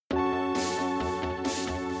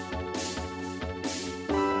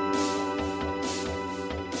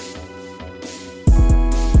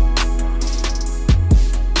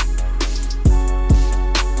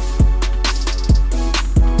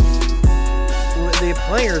the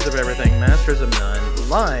Players of Everything, Masters of None,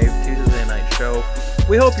 live Tuesday night show.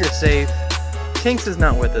 We hope you're safe. Tinks is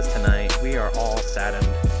not with us tonight. We are all saddened.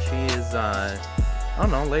 She is, I don't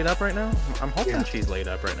know, laid up right now? I'm hoping she's laid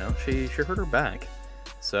up right now. She hurt her back.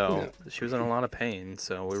 So she was in a lot of pain.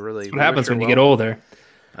 So we really. What happens when you get older?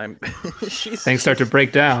 Things start to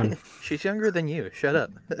break down. She's younger than you. Shut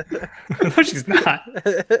up. No, she's not.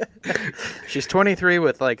 She's 23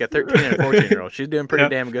 with like a 13 and a 14-year-old. She's doing pretty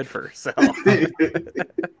damn good for herself.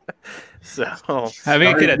 So having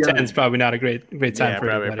a kid at 10 is probably not a great time for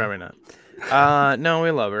anybody. Probably not. No,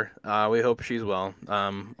 we love her. We hope she's well.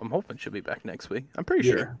 I'm hoping she'll be back next week. I'm pretty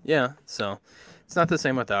sure. Yeah. So it's not the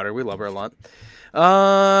same without her. We love her a lot.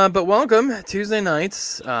 But welcome Tuesday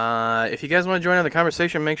nights. If you guys want to join in the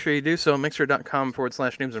conversation, make sure you do so.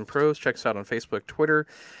 Mixer.com/Noobs and Pros. Check us out on Facebook, Twitter,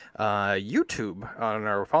 YouTube on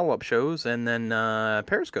our follow-up shows, and then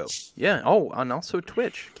Periscope. Yeah. Oh, and also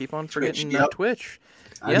Twitch. Keep on forgetting Twitch.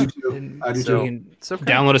 I do too. So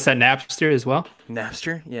download us at Napster as well.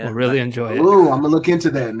 Napster, yeah. We'll really enjoy it. Ooh, I'm gonna look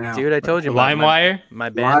into that now. Dude, I told you. LimeWire?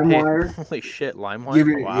 My band LimeWire. Holy shit,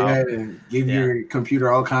 LimeWire. Give your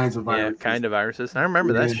computer all kinds of viruses. Yeah, kind of viruses. I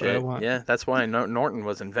remember that shit. Yeah, that's why Norton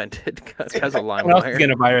was invented, because of LimeWire. What else is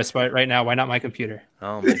getting a virus right now? Why not my computer?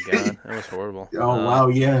 Oh my god, that was horrible. Oh wow,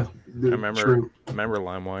 yeah. Dude, I remember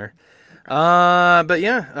LimeWire. But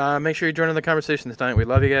yeah, make sure you join in the conversation tonight. We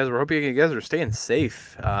love you guys. We're hoping you guys are staying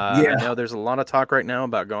safe. I know there's a lot of talk right now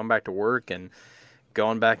about going back to work and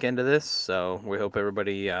going back into this, so we hope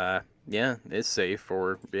everybody is safe,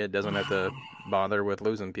 or it doesn't have to bother with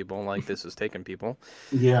losing people like this is taking people.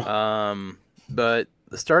 But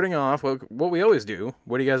starting off, what we always do,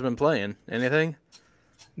 what have you guys been playing? Anything?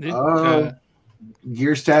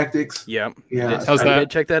 Gears Tactics. Yep. Yeah. How's that?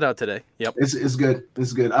 Check that out today. Yep. It's good.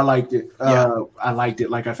 It's good. I liked it. I liked it.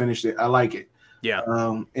 Like I finished it. I like it. Yeah.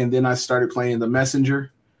 And then I started playing The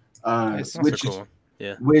Messenger,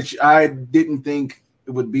 which I didn't think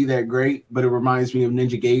it would be that great, but it reminds me of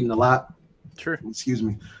Ninja Gaiden a lot. Sure. Excuse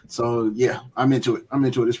me. So yeah, I'm into it.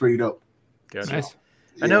 It's pretty dope. Gotcha. Nice.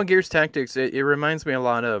 I know Gears Tactics. It reminds me a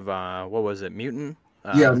lot of what was it? Mutant.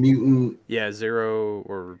 Mutant. Yeah, Zero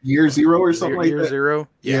or Year Zero or something like that. Year Zero.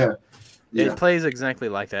 Yeah. It plays exactly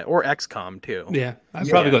like that, or XCOM too. Yeah, I'd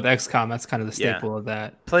probably go with XCOM. That's kind of the staple of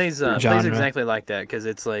that. Plays exactly like that, because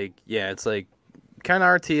it's like kind of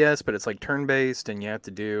RTS, but it's like turn based, and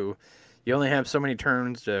you only have so many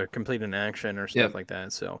turns to complete an action or stuff like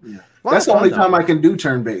that. So that's the only time I can do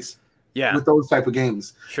turn based. Yeah, with those type of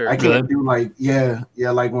games, sure. I can't do like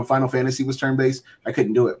like when Final Fantasy was turn based, I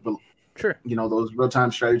couldn't do it, but. Sure. Those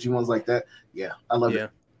real-time strategy ones like that. Yeah, I love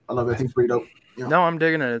it. I love it. I think it's pretty dope. Yeah. No, I'm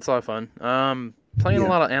digging it. It's a lot of fun. Playing a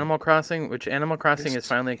lot of Animal Crossing, which Animal Crossing has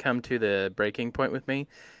finally come to the breaking point with me,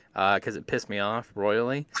 because it pissed me off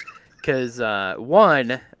royally. Because,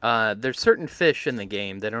 there's certain fish in the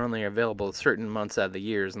game that are only available certain months out of the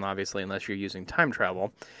years, and obviously unless you're using time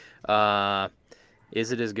travel.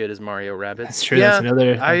 Is it as good as Mario Rabbids? That's true. Yeah, that's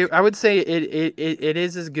another. I would say it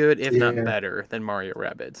is as good, if not better, than Mario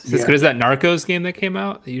Rabbids. Is it as good as that Narcos game that came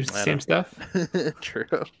out? They used the same stuff. True.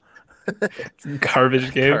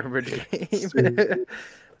 Garbage game.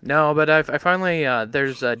 No, but I finally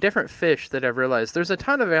there's different fish that I've realized. There's a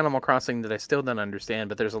ton of Animal Crossing that I still don't understand,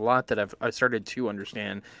 but there's a lot that I started to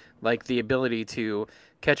understand, like the ability to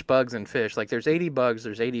catch bugs and fish. Like there's 80 bugs,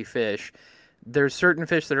 there's 80 fish. There's certain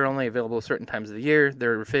fish that are only available certain times of the year.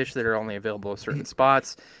 There are fish that are only available at certain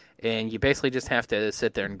spots, and you basically just have to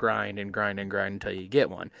sit there and grind until you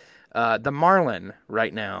get one. The marlin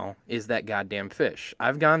right now is that goddamn fish.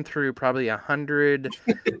 I've gone through probably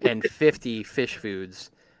 150 fish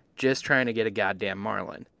foods just trying to get a goddamn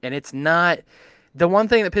marlin, and it's not the one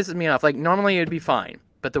thing that pisses me off. Like normally it'd be fine.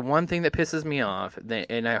 But the one thing that pisses me off,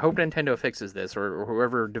 and I hope Nintendo fixes this, or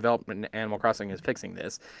whoever developed Animal Crossing is fixing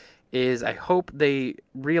this, is I hope they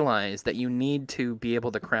realize that you need to be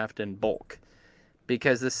able to craft in bulk,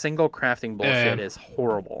 because the single crafting bullshit is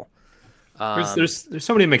horrible. There's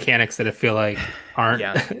so many mechanics that I feel like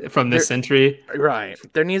aren't from this century. Right.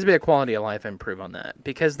 There needs to be a quality of life improve on that,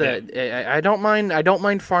 because I don't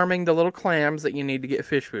mind farming the little clams that you need to get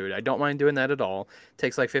fish food. I don't mind doing that at all. It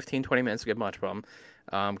takes like 15-20 minutes to get much of them.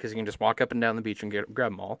 Because you can just walk up and down the beach and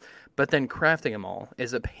grab them all. But then crafting them all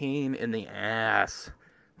is a pain in the ass.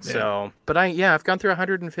 Yeah. So, but I've gone through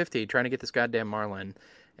 150 trying to get this goddamn marlin,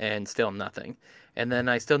 and still nothing. And then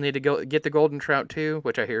I still need to go get the golden trout too,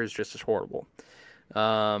 which I hear is just as horrible.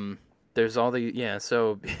 There's all the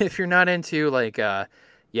so if you're not into like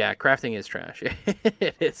Yeah, crafting is trash.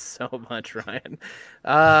 It is so much, Ryan.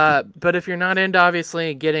 But if you're not into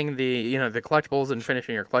obviously getting the the collectibles and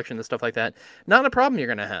finishing your collection and stuff like that, not a problem you're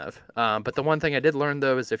gonna have. But the one thing I did learn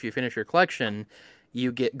though is if you finish your collection,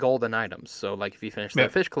 you get golden items. So like if you finish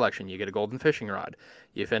that fish collection, you get a golden fishing rod.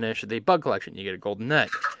 You finish the bug collection, you get a golden net.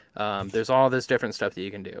 There's all this different stuff that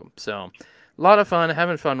you can do. So a lot of fun,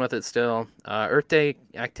 having fun with it still. Earth Day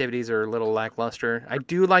activities are a little lackluster. I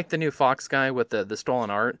do like the new Fox guy with the stolen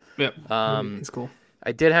art. Yep, it's cool.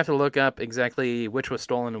 I did have to look up exactly which was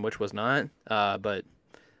stolen and which was not, but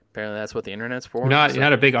apparently that's what the internet's for. You're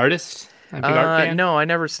not a big artist? A big art fan? No, I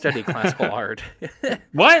never studied classical art.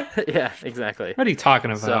 What? Yeah, exactly. What are you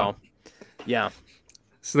talking about? So, yeah.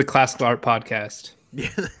 This is the Classical Art Podcast.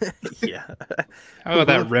 Yeah. How about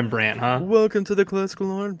that Rembrandt, huh? Welcome to the Classical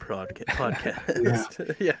Art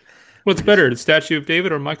Podcast. Yeah. What's better, the Statue of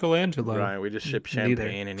David or Michelangelo? Right, we just ship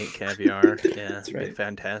champagne and eat caviar. Yeah, that's right.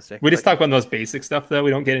 Fantastic. We just talk about those basic stuff, though. We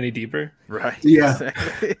don't get any deeper. Right. Yeah.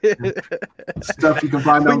 Exactly. Stuff you can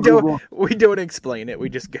find on Google. We don't explain it. We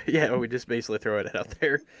just basically throw it out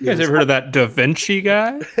there. You guys ever heard of that Da Vinci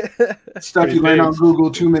guy? Stuff you learn on Google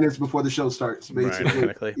 2 minutes before the show starts, basically. Right,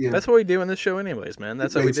 exactly. Yeah. That's what we do in this show anyways, man.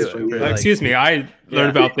 That's how we do it. Excuse me, I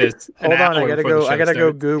learned about this. Hold on, I gotta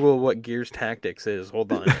go Google what Gears Tactics is.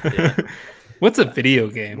 Hold on. Yeah. What's a video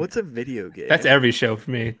game? What's a video game? That's every show for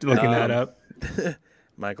me, looking that up.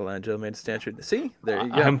 Michelangelo made a statue. See, there you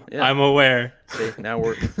go. I'm aware. See, now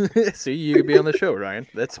we're see, you could be on the show, Ryan.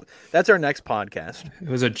 That's our next podcast. It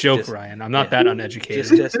was a joke, Ryan. I'm not that uneducated.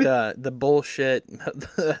 Just the bullshit,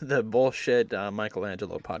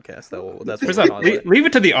 Michelangelo podcast. That's what we'll leave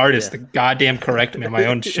it to the artist to goddamn correct me on my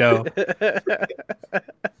own show. Get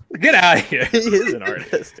out of here. He is an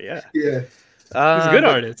artist. Yeah. Yeah. He's a good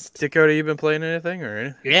artist. Dakota, you been playing anything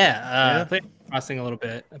or? Yeah, played Crossing a little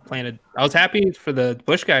bit. I was happy for the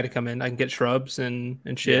bush guy to come in. I can get shrubs and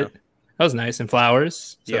shit. Yeah. That was nice, and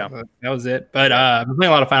flowers. So that was it. But I've been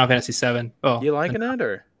playing a lot of Final Fantasy VII. Oh, you liking it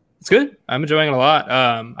or? It's good. I'm enjoying it a lot.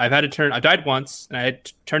 I died once, and I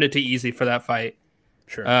turned it to easy for that fight.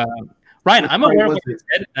 Sure. Ryan, I'm aware of what you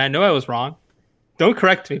said, and I know I was wrong. Don't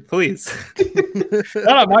correct me, please.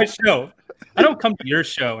 Not on my show. I don't come to your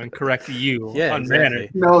show and correct you on manner.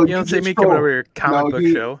 No, you don't see me coming over your comic book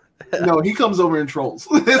show. No, he comes over and trolls.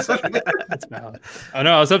 That's valid. Oh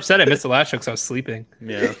no, I was upset I missed the last show because I was sleeping.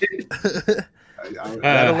 Yeah.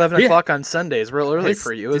 At 11 o'clock on Sunday is real early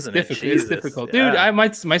for you, isn't it? It's difficult. Dude, my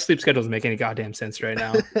sleep schedule doesn't make any goddamn sense right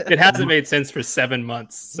now. It hasn't made sense for 7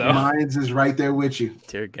 months. So mine's is right there with you.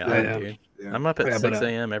 Dear God, dude. Yeah. I'm up at 6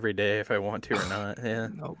 a.m. every day if I want to or not. Yeah.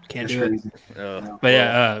 No, can't do it. But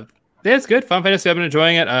yeah, it's good. Final Fantasy, I've been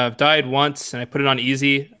enjoying it. I've died once, and I put it on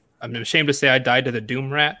easy. I'm ashamed to say I died to the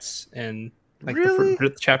Doom Rats and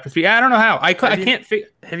the chapter 3. I don't know how. I can't figure.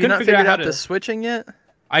 Have you not figured out the switching yet?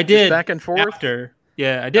 I did. Just back and forth. After.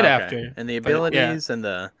 Yeah, I did after. And the abilities and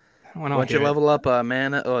the. Once you level up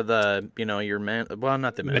mana or your mana, well,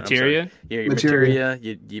 not the mana, materia. Your materia.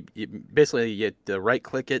 You basically right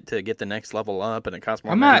click it to get the next level up, and it costs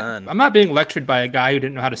more mana. I'm not being lectured by a guy who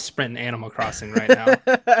didn't know how to sprint in Animal Crossing right now.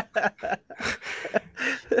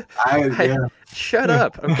 Shut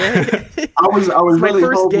up, okay? I was my really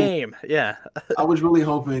first hoping, game. Yeah. I was really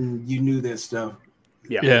hoping you knew this stuff.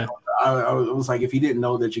 Yeah. I was like, if you didn't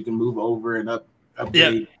know that you can move over and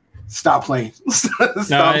upgrade. Stop playing.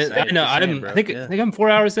 I know. I think I'm 4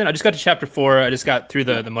 hours in. I just got to chapter 4. I just got through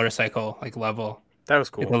the motorcycle level. That was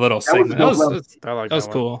cool. The little segment. That was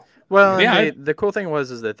cool. Well, the cool thing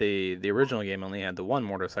was that the original game only had the one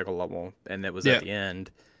motorcycle level, and it was at the end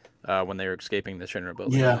when they were escaping the Shinra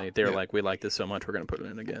building. Yeah. They were like, we like this so much, we're going to put it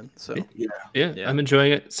in again. So yeah, I'm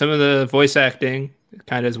enjoying it. Some of the voice acting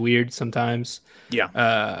kind of is weird sometimes.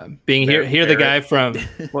 Yeah. Being here the guy from.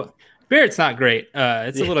 Well, Barrett's not great.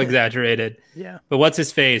 It's a little exaggerated. Yeah. But what's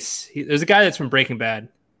his face? There's a guy that's from Breaking Bad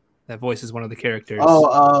that voices one of the characters.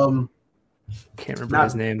 Can't remember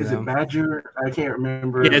his name. Is it Badger? I can't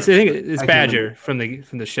remember. Yeah, I think it's Badger from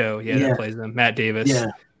the show. Yeah, that plays them. Matt Davis. Yeah.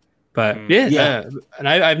 But and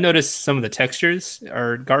I've noticed some of the textures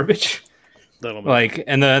are garbage. Little bit. Like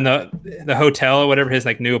and the hotel or whatever, his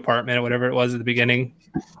like new apartment or whatever it was at the beginning,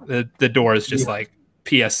 the door is just like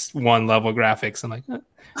PS1 level graphics. I'm like,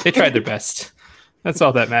 they tried their best. That's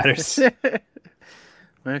all that matters.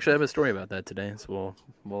 I actually have a story about that today, so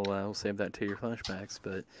we'll save that to your flashbacks.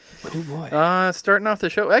 But oh boy, starting off the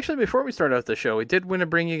show. Actually, before we start off the show, we did want to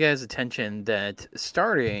bring you guys attention that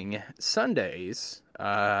starting Sundays,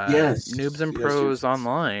 Noobs and Pros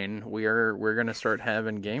Online, we're gonna start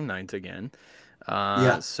having game nights again.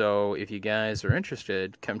 So if you guys are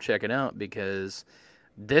interested, come check it out because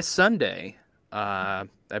this Sunday,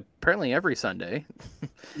 apparently every Sunday.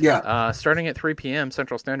 Starting at 3 p.m.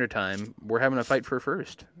 Central Standard Time, we're having a Fight for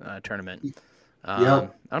First tournament. I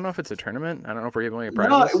don't know if it's a tournament. I don't know if we're giving away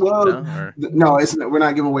prizes. No, we're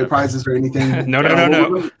not giving away prizes or anything. No.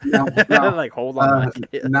 Like, hold on.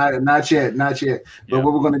 Not yet. But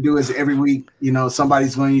what we're going to do is every week,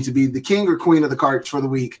 somebody's going to be the king or queen of the cards for the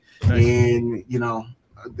week. Nice. And,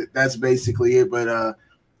 that's basically it. But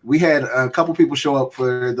we had a couple people show up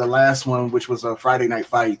for the last one, which was a Friday Night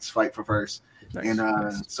Fight for First. Nice.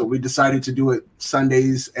 And so we decided to do it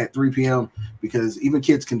Sundays at 3 p.m. because even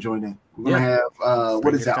kids can join in. We're going to have,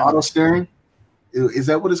 what is that, auto steering? Is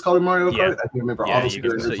that what it's called in Mario Kart? I can't remember. Yeah, you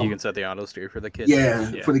can set the auto steer for the kids.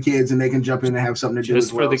 Yeah, for the kids, and they can jump in and have something to do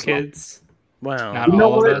as well. Just for the kids? Well, not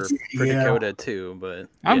all of us. For Dakota too, but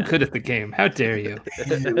I'm good at the game. How dare you?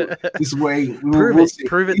 This way, prove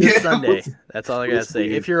it this Sunday. That's all I gotta say.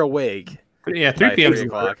 If you're awake, 3 p.m. 3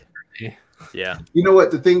 o'clock. Yeah. You know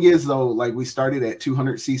what the thing is though? Like we started at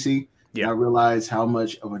 200cc. Yeah. And I realized how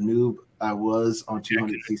much of a noob I was on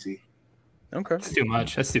 200cc. Okay. That's too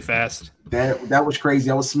much. That's too fast. That was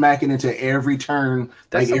crazy. I was smacking into every turn.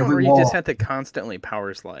 That's like every where wall. You just had to constantly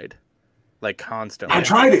power slide. Like constantly. I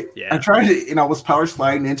tried it. And I was power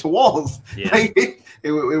sliding into walls. Yeah.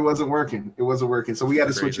 It wasn't working. So we had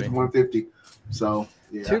to switch it to 150. So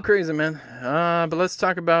yeah. Too crazy, man. But let's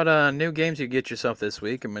talk about new games you get yourself this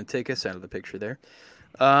week. I'm going to take us out of the picture there.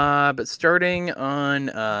 But starting on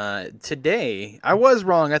today, I was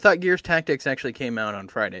wrong. I thought Gears Tactics actually came out on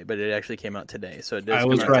Friday, but it actually came out today. So it does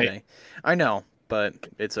come out today. I know, but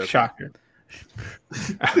it's okay. Shocker.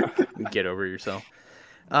 Get over yourself.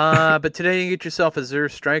 But today you get yourself Azure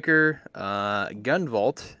Striker,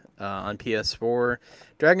 Gunvolt on PS4,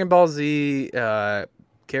 Dragon Ball Z,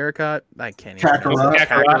 Kakarot. I can't even Kakarot.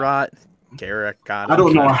 Kakarot. I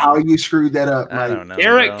don't know how you screwed that up. I don't know.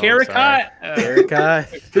 Kakarot.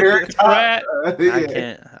 I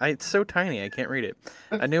can't. It's so tiny. I can't read it.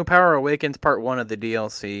 A new Power Awakens Part 1 of the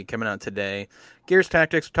DLC coming out today. Gears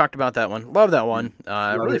Tactics, we talked about that one. Love that one.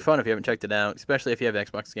 Really fun if you haven't checked it out, especially if you have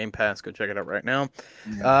Xbox Game Pass. Go check it out right now.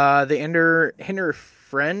 Yeah. The Inner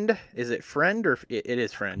Friend. Is it Friend or it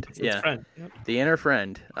is Friend? It's Friend. Yep. The Inner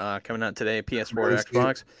Friend coming out today. PS4,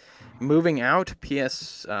 Xbox. Moving out.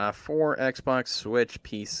 PS4, Xbox, Switch,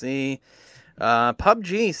 PC.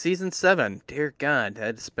 PUBG Season 7. Dear God, that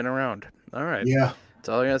had to spin around. All right. Yeah. That's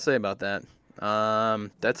all I got to say about that.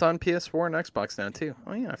 That's on PS4 and Xbox now too.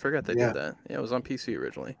 Oh yeah, I forgot they did that. Yeah, it was on PC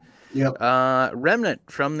originally. Yep. Remnant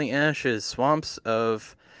from the Ashes, Swamps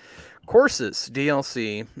of Courses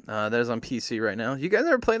DLC. That is on PC right now. You guys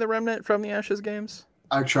ever play the Remnant from the Ashes games?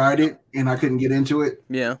 I tried it and I couldn't get into it.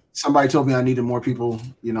 Yeah. Somebody told me I needed more people,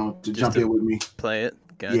 to jump in with me. Play it.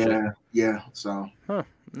 Gotcha. Yeah. So I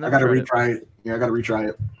gotta retry it. Yeah, I gotta retry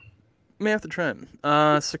it. May have to try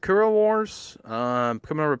it. Sakura Wars, coming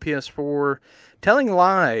over PS4. Telling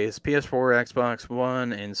Lies, PS4, Xbox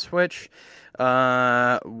One, and Switch.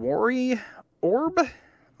 Wari Orb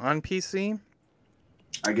on PC.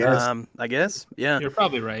 I guess. Yeah. You're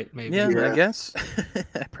probably right, maybe. Yeah. I guess.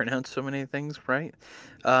 I pronounced so many things right.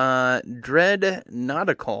 Dread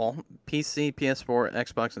Nautical, PC, PS4,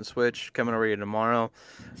 Xbox, and Switch, coming over here tomorrow.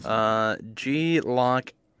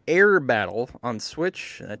 G-Lock Air Battle on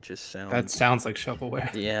Switch. That sounds like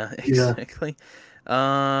shovelware. Yeah, exactly.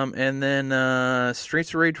 And then Streets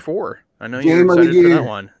of Rage 4. I know you're excited for that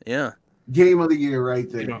one. Yeah. Game of the year right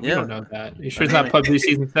there. You don't know that. You sure it's not PUBG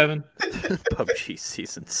Season 7? PUBG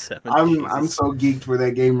Season 7. I'm so geeked for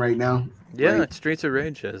that game right now. Yeah, like, Streets of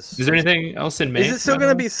Rage is. Is there anything else in May? Is it still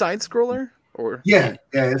going to be side-scroller? Or Yeah,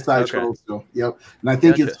 it's side-scroller still. Yep. And I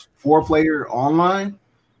think it's 4-player online,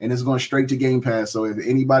 and it's going straight to Game Pass. So if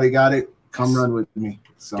anybody got it, come run with me.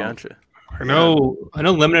 So. Gotcha. I know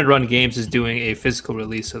Limited Run Games is doing a physical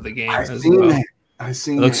release of the game I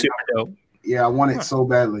seen it. Looks super dope. Yeah, I want it so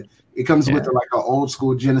badly. It comes with like an old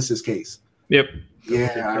school Genesis case. Yep.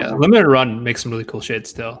 Yeah. Limited Run makes some really cool shit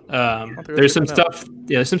still. There's some stuff.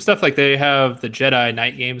 Yeah, there's some stuff like they have the Jedi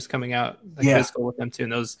Knight games coming out physical with them too,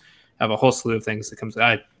 and those have a whole slew of things that comes.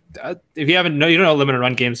 If you don't know what Limited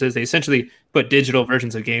Run Games is, they essentially put digital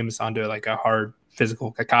versions of games onto like a hard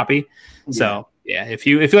physical copy. Yeah. So yeah, if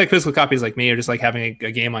you like physical copies like me, or just like having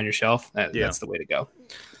a game on your shelf, that's the way to go.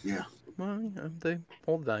 Yeah. Well, they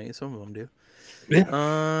hold value. Some of them do.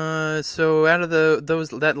 Yeah. So out of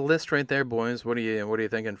that list right there, boys, what are you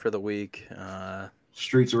thinking for the week?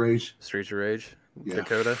 Streets of Rage. Yeah.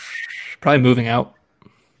 Dakota. Probably Moving Out.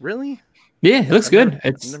 Really? Yeah, it looks good.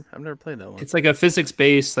 I've never played that one. It's like a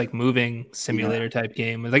physics-based, like moving simulator type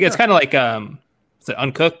game. Like it's kind of like is it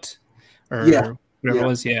Uncooked or whatever it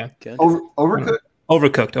was? Yeah. Overcooked.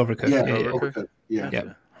 Overcooked. Yeah, Overcooked? Overcooked. Yeah.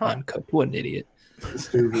 Yep. Uncooked. What an idiot.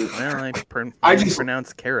 Stupid. Well, I just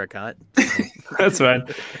pronounced Karakot. That's fine.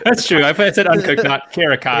 That's true. I said uncooked, not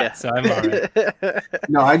Karakot, Yeah. so I'm all right.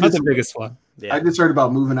 No, I That's just the biggest one. Yeah. I just heard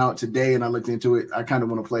about moving out today, and I looked into it. I kind of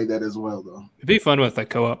want to play that as well, though. It'd be fun with like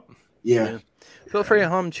co-op. Yeah. Feel free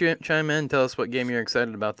to chime in. Tell us what game you're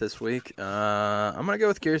excited about this week. I'm gonna go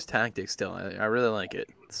with Gears Tactics. Still, I really like it.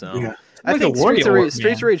 So Yeah. I Like think a Warrior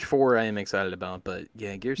Streets of Rage 4 I am excited about, but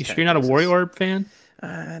yeah, Gears. You Tactics sure you're not a Warrior fan?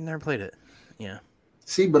 I never played it. Yeah.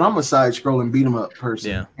 See, but I'm a side scrolling beat 'em up person.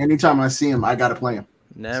 Yeah. Anytime I see him, I gotta play him.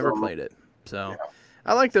 Never So- played it. So Yeah.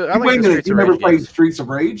 I like the Wait a minute, Streets you of never Rage played games. Streets of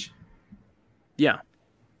Rage? Yeah.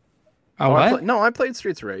 Oh, what? I played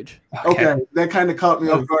Streets of Rage. Okay, that kind of caught me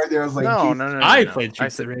off guard there. I was like, No, geez. no. I no. played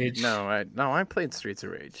Streets said- of Rage. No, I played Streets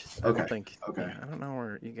of Rage. I Okay, don't think. okay. I don't know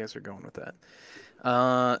where you guys are going with that.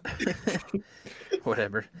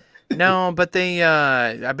 Whatever. No, but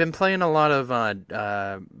I've been playing a lot of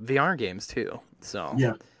VR games too. So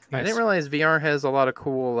Yeah. I Nice. didn't realize VR has a lot of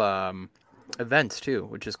cool events too,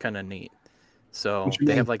 which is kind of neat. So What you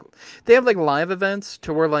they mean? have like live events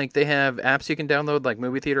to where like they have apps you can download, like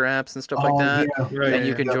movie theater apps and stuff like that. Yeah. Right. And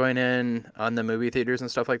you can yeah. join in on the movie theaters and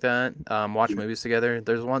stuff like that. Watch movies together.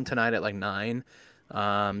 There's one tonight at like 9.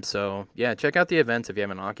 So yeah, check out the events if you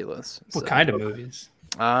have an Oculus. What So, kind of movies?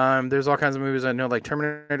 There's all kinds of movies I know. Like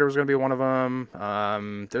Terminator was going to be one of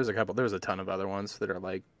them. There's a ton of other ones that are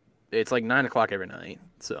like, it's like 9 o'clock every night.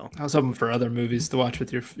 So. I was hoping for other movies to watch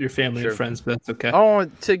with your family Sure. and friends, but that's okay. Oh,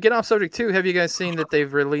 to get off subject too, have you guys seen that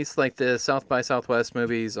they've released like the South by Southwest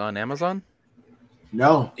movies on Amazon?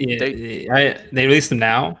 No. Yeah, they- they released them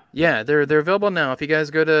now. Yeah, they're available now. If you guys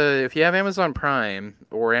if you have Amazon Prime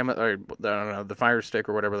or I don't know, the Fire Stick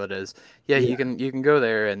or whatever that is, yeah. you can go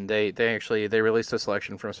there and they released a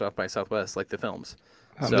selection from South by Southwest, like the films.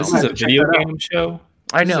 So This is a Check video that out. game show.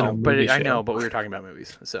 I This isn't know, a but movie I show. know, but we were talking about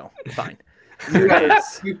movies, so fine. You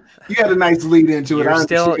had a nice lead into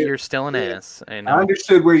it. You're still an ass. I know. I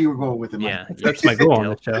understood where you were going with it. Yeah, That's my goal on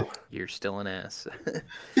the show. You're still an ass.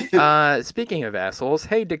 Speaking of assholes,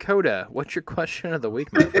 hey Dakota, what's your question of the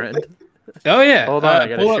week, my friend? Oh yeah. Hold on, I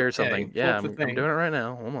gotta pull up- share something. pull Yeah, up the I'm thing. doing it right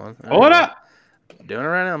now. Hold on. Pull it up. Doing it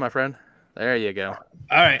right now, my friend. There you go.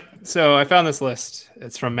 All right. So I found this list.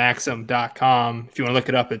 It's from Maxim.com. If you want to look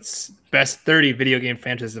it up, it's best 30 video game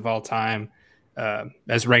franchises of all time,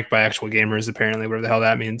 as ranked by actual gamers, apparently, whatever the hell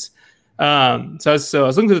that means. So I was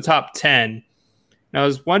looking through the top 10. And I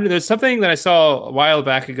was wondering, there's something that I saw a while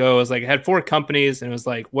back ago. It was like, it had 4 companies, and it was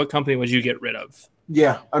like, what company would you get rid of?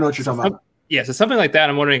 Yeah, I know what you're talking about. Yeah, so something like that.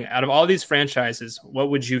 I'm wondering, out of all these franchises, what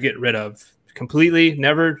would you get rid of completely?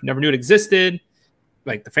 Never knew it existed.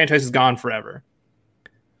 Like the franchise is gone forever.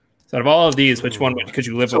 So out of all of these, which one could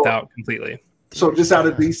you live without completely? So just out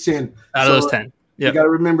of these 10. Out of those 10. You Yep. got to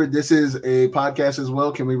remember, this is a podcast as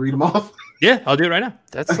well. Can we read them off? Yeah, I'll do it right now.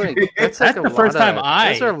 That's like That's a the first lot time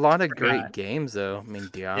I Those are a lot of great forgot. games, though. I mean,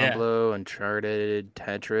 Diablo, Uncharted,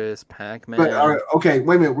 Tetris, Pac-Man. But all right, okay,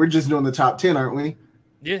 wait a minute. We're just doing the top 10, aren't we?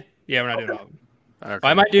 Yeah, we're not doing all of them. Okay.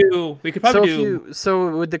 I might do. We could probably do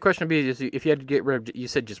So would the question be, if you had to get rid of, you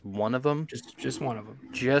said just one of them? just one of them.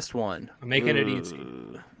 Just one. I'm making it easy.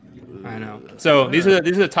 Ooh. I know. So these are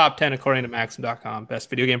the top 10 according to Maxim.com. Best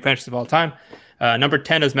video game franchises of all time. Number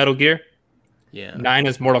 10 is Metal Gear. Yeah. 9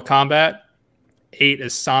 is Mortal Kombat. 8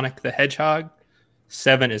 is Sonic the Hedgehog.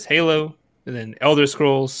 7 is Halo. And then Elder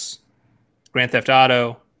Scrolls, Grand Theft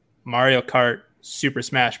Auto, Mario Kart, Super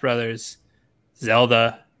Smash Brothers,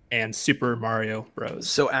 Zelda, and Super Mario Bros.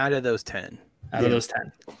 So out of those 10. Out of those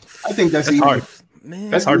 10. I think that's That's easy. hard. Man,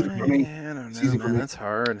 That's hard for me. I don't It's know, easy for man. me. That's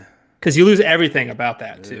hard. Because you lose everything about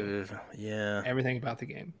that, too. Yeah. Everything about the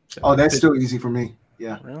game. So Oh, that's still easy for me.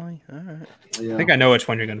 Yeah. Really? All right. Yeah. I think I know which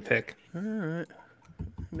one you're going to pick. All right.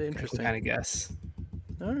 Be interesting. Kind of guess.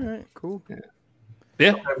 All right. Cool.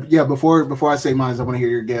 Yeah, Yeah, before I say mine, I want to hear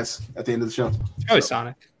your guess at the end of the show. it's probably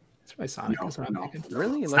Sonic. It's probably Sonic. No, That's what I'm no. thinking.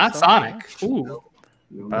 Really? It's not Sonic. Ooh.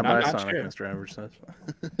 Bye I'm bye, not Sonic, sure. Mr. Average says.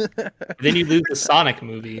 Then you lose the Sonic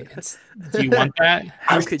movie. Do you want that? I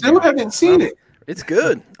How could still you? haven't seen it. It's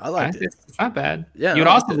good. I liked it. It's not bad. Yeah, You would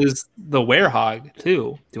I also liked it. lose the Werehog,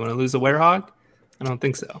 too. Do you want to lose the Werehog? I don't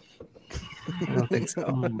think so. I don't think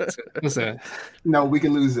so. It's a No, we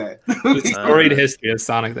can lose that. storied history of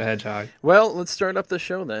Sonic the Hedgehog. Well, let's start up the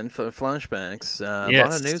show then for flashbacks. A lot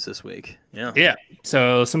Yes. of news this week. Yeah. Yeah.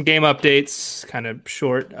 So some game updates, kind of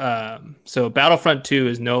short. So Battlefront 2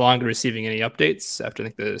 is no longer receiving any updates after I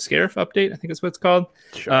think the Scarif update. I think is what it's called.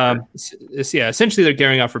 Sure. Essentially they're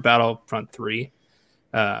gearing up for Battlefront 3.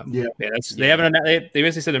 They haven't. They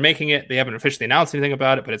basically said they're making it. They haven't officially announced anything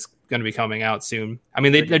about it, but it's going to be coming out soon. I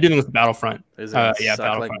mean, they're doing this with Battlefront. Is it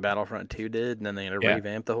Battlefront. Like Battlefront 2 did, and then they're going to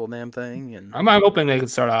revamp the whole damn thing? And I'm hoping they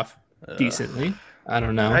could start off decently. I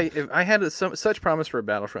don't know. I had such promise for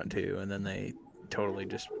Battlefront 2, and then they totally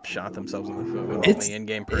just shot themselves in the foot with all the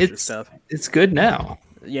in-game purchase stuff. It's good now.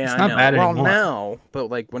 Yeah, it's not bad anymore. Now,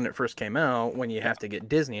 but like when it first came out, when you have to get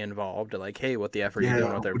Disney involved, like, hey, what the F are you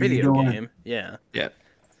doing with their video game? Yeah.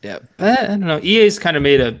 But I don't know. EA's kind of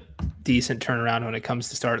made a decent turnaround when it comes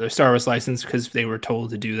to their Star Wars license because they were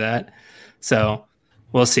told to do that. So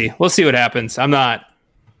we'll see. We'll see what happens. I'm not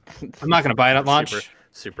going to buy it at launch.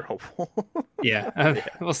 Super hopeful.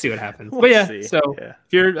 We'll see what happens. If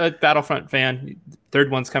you're a Battlefront fan,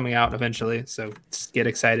 third one's coming out eventually, so just get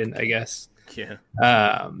excited, I guess. Yeah.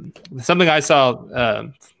 Something I saw.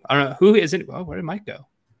 I don't know who is it. Oh, where did Mike go?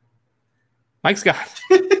 Mike's gone.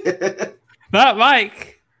 Not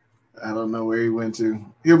Mike. I don't know where he went to.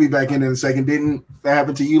 He'll be back in a second. Didn't that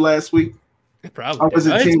happen to you last week? Probably. Or was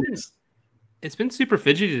it it's been super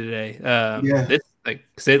fidgety today.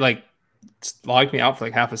 Because it logged me out for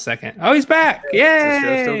like half a second. Oh, he's back! Yay! Is the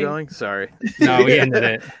show still going? Sorry. No, we ended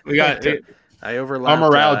it. We got. I overlapped. Our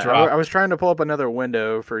morale dropped. I was trying to pull up another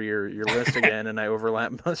window for your list again, and I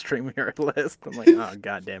overlapped my StreamYard list. I'm like, oh,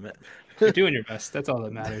 god damn it. You're doing your best. That's all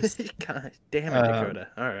that matters. God damn it, Dakota.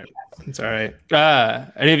 All right. It's all right.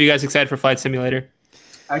 Any of you guys excited for Flight Simulator?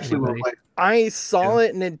 Actually, I saw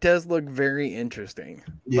it, and it does look very interesting.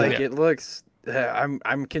 It looks...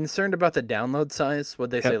 I'm concerned about the download size.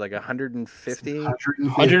 What'd they say, like 150?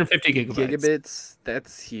 150 gigabytes.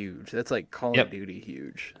 That's huge. That's like Call of Duty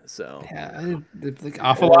huge. So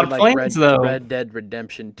awful lot of planes, though. Red Dead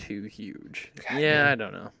Redemption 2 huge. I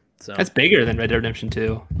don't know. So that's bigger than Red Dead Redemption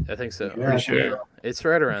 2. I think so. Yeah, sure. Yeah. It's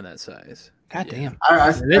right around that size. God damn.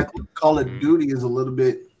 I think Call of Duty is a little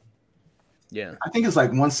bit. Yeah, I think it's like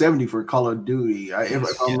 170 for Call of Duty.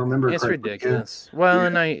 If I remember, it's correctly. Ridiculous. Well,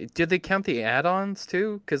 and did they count the add-ons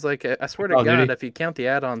too? Because like I swear to God, if you count the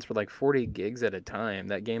add-ons for like 40 gigs at a time,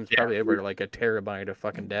 that game's probably over to like a terabyte of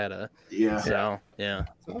fucking data. Yeah. So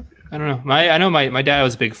I don't know. I know my dad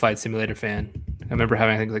was a big Flight Simulator fan. I remember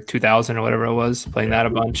having I think like 2000 or whatever it was, playing that a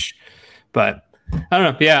bunch. But I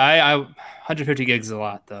don't know. Yeah, I 150 gigs is a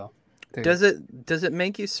lot though. Does it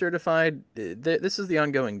make you certified? This is the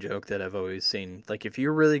ongoing joke that I've always seen. Like, if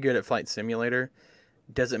you're really good at Flight Simulator,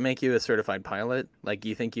 does it make you a certified pilot? Like,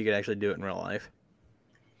 you think you could actually do it in real life?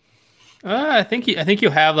 I think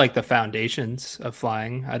you have like the foundations of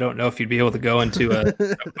flying. I don't know if you'd be able to go into a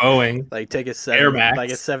Boeing, like take a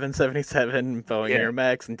 777 Boeing Air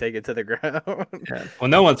Max and take it to the ground. Well,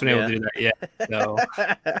 no one's been able to do that yet. So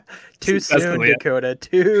too soon, Dakota.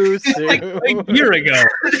 Too soon. like a year ago.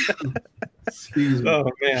 Excuse me. Oh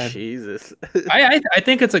man, Jesus. I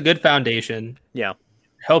think it's a good foundation. Yeah,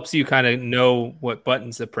 helps you kind of know what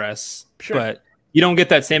buttons to press. Sure. But you don't get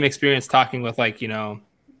that same experience talking with like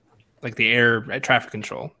the air traffic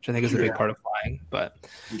control, which I think is a big part of flying. But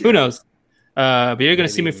who knows? But you're going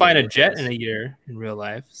to see me flying a jet in a year in real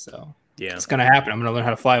life. So it's going to happen. I'm going to learn how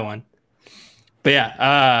to fly one. But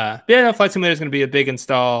Flight Simulator is going to be a big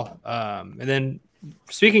install. And then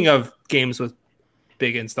speaking of games with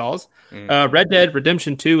big installs, Red Dead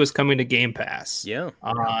Redemption 2 is coming to Game Pass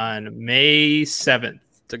on May 7th.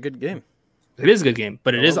 It's a good game. It is a good game,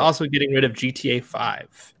 but it is also getting rid of GTA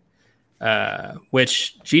 5.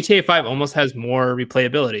 Which GTA 5 almost has more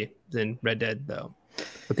replayability than Red Dead, though,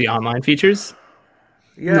 with the online features.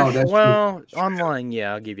 Yeah, online,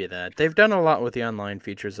 I'll give you that. They've done a lot with the online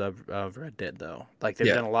features of Red Dead, though. Like,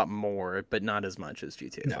 they've done a lot more, but not as much as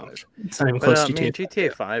GTA 5. It's not even close to GTA 5.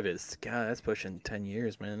 GTA 5 is, God, that's pushing 10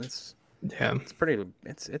 years, man. It's pretty,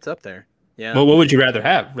 it's up there. Yeah. Well, what would you rather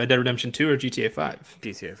have, Red Dead Redemption 2 or GTA 5?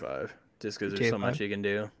 GTA 5, just because there's so much you can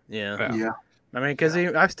do. Yeah. Yeah. I mean, because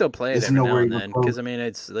I still play it every now and then. Because I mean,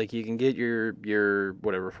 it's like you can get your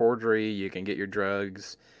whatever forgery, you can get your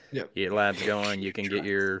drugs, you get labs going, you can get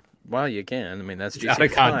your you can. I mean, that's GTA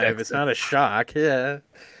 5. It's not a shock,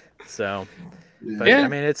 So, but I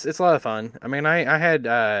mean, it's a lot of fun. I mean, I had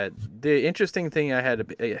the interesting thing I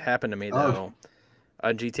had happen to me though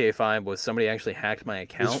on GTA 5 was somebody actually hacked my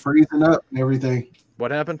account. It's freezing up and everything.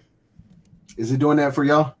 What happened? Is it doing that for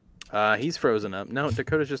y'all? He's frozen up. No,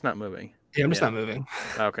 Dakota's just not moving. Yeah, I'm just not moving.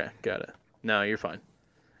 Okay, got it. No, you're fine.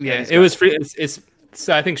 Yeah, it was free.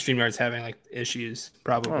 So I think StreamYard's having like issues,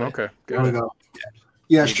 probably. Oh, okay. There we go.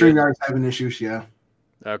 Yeah, StreamYard's having issues. Yeah.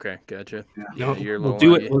 Okay, gotcha. Yeah. We'll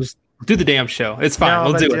do it. We'll just do the damn show. It's fine.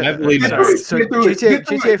 We'll do it. I believe in it. So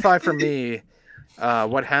GTA 5 for me,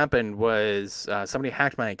 what happened was somebody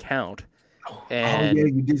hacked my account, And yeah,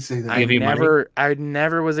 you did say that. I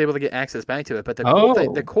never was able to get access back to it. But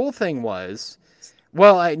the cool thing was,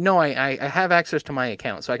 well, I have access to my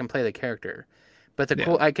account, so I can play the character.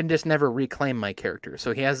 But I can just never reclaim my character.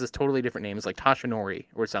 So he has this totally different name. It's like Tashinori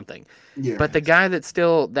or something. Yeah. But the guy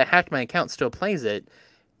that hacked my account still plays it,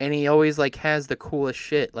 and he always like has the coolest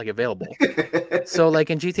shit like available. So like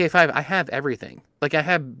in GTA 5, I have everything. Like I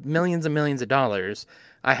have millions and millions of dollars.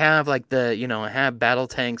 I have like I have battle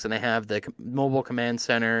tanks, and I have the mobile command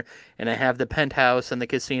center, and I have the penthouse and the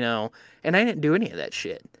casino, and I didn't do any of that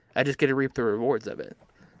shit. I just get to reap the rewards of it.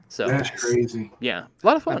 So that's crazy. Yeah, a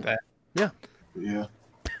lot of fun. Yeah. Yeah.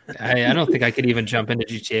 I don't think I could even jump into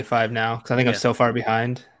GTA 5 now because I think I'm so far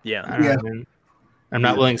behind. Yeah. I'm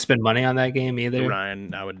not willing to spend money on that game either.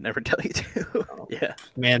 Ryan, I would never tell you to. Yeah.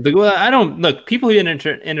 Man, but I don't look. People who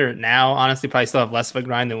enter it now, honestly, probably still have less of a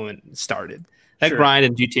grind than when it started. That grind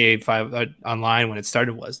in GTA 5 online when it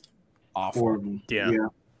started was awful. Horrible. Yeah.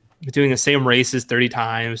 Doing the same races 30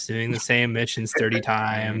 times, doing the same missions 30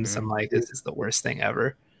 times. I'm like, this is the worst thing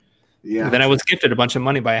ever. Yeah. And then I was gifted a bunch of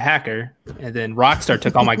money by a hacker, and then Rockstar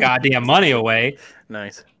took all my goddamn money away.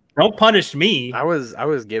 Nice. Don't punish me. I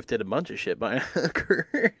was gifted a bunch of shit by a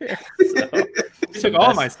hacker. He took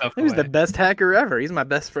all my stuff away. He was the best hacker ever. He's my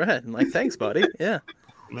best friend. I'm like, thanks, buddy. Yeah.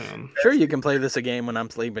 Sure, you can play this a game when I'm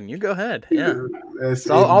sleeping. You go ahead. Yeah.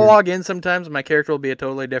 So I'll log in sometimes. My character will be a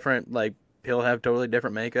totally different, like, he'll have totally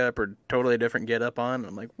different makeup or totally different get up on.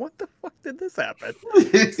 I'm like, what the fuck did this happen?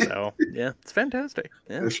 So yeah, it's fantastic.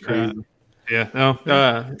 Yeah. That's crazy.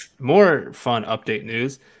 More fun update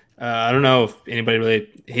news. I don't know if anybody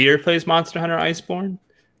really here plays Monster Hunter Iceborne,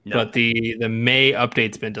 but the May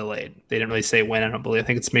update's been delayed. They didn't really say when. I don't believe. I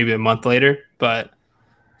think it's maybe a month later, but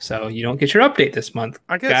so you don't get your update this month.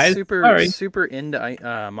 I got guys. super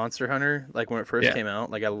into Monster Hunter. Like when it first came out,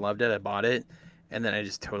 like I loved it. I bought it. And then I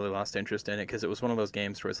just totally lost interest in it because it was one of those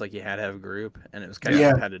games where it's like you had to have a group, and it was kind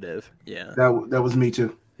of competitive. Yeah, that was me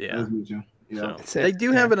too. Yeah, that was me too. Yeah, so they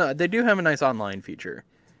do have a nice online feature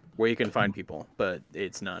where you can find people, but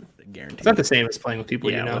it's not guaranteed. It's not the same as playing with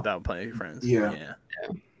people, without playing with your friends. Yeah.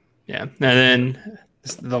 And then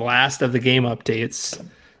the last of the game updates,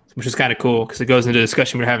 which is kind of cool because it goes into the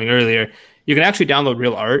discussion we were having earlier. You can actually download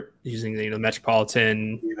real art using the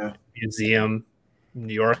Metropolitan Museum.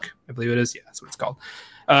 New York, I believe it is. Yeah, that's what it's called.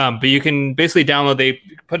 But you can basically download. They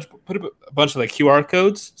put a bunch of like QR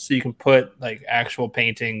codes, so you can put like actual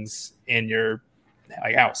paintings in your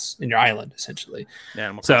like house, in your island, essentially.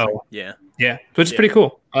 So which is pretty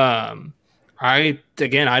cool. I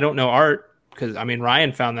don't know art because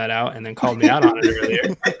Ryan found that out and then called me out on it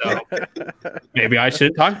earlier. So maybe I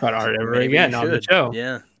shouldn't talk about art ever again on the show.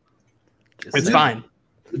 Yeah, it's fine.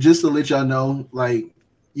 Just to let y'all know, like.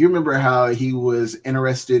 You remember how he was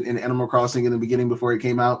interested in Animal Crossing in the beginning before it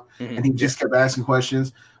came out, and he just kept asking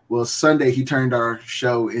questions? Well, Sunday he turned our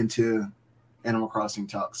show into Animal Crossing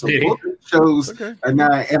Talk. So both shows are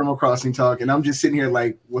now Animal Crossing Talk, and I'm just sitting here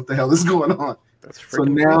like, what the hell is going on? So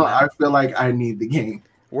now cool, I feel like I need the game.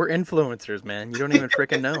 We're influencers, man. You don't even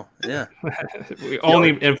freaking know. Yeah. We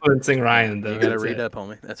only influencing Ryan, though. You got to read up,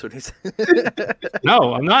 homie. That's what he said.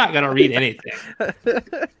 No, I'm not going to read anything.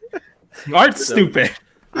 Art's stupid.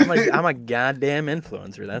 I'm a goddamn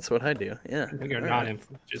influencer. That's what I do. Yeah. You're not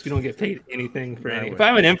influencers. We don't get paid anything for anything. If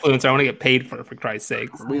I'm an influencer, I want to get paid for Christ's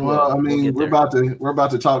sake. We're about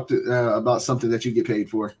to talk about something that you get paid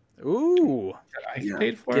for. Ooh.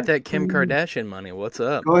 Paid for? Get that Kim Kardashian money. What's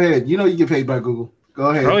up? Go ahead. You know you get paid by Google.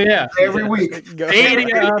 Go ahead. Oh yeah. Every week.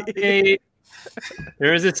 Stadia update.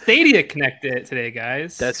 There is a Stadia connected today,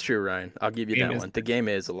 guys. That's true, Ryan. I'll give you that one. The game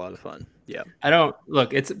is a lot of fun. Yeah.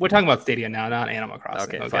 We're talking about Stadia now, not Animal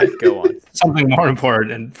Crossing. Okay, fine. Go on. Something more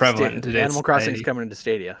important and prevalent today. Animal Crossing's coming into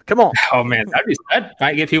Stadia. Come on. Oh man, that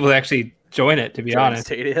might get people to actually join it. To be honest,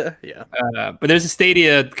 Stadia. Yeah. But there's a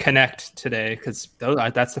Stadia Connect today because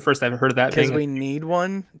that's the first I've heard of that. Because we need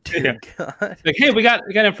one. God. Like, hey, we got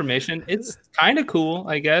information. It's kind of cool,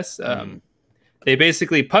 I guess. They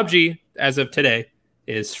basically PUBG as of today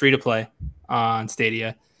is free to play on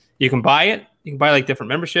Stadia. You can buy it. You can buy like different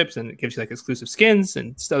memberships, and it gives you like exclusive skins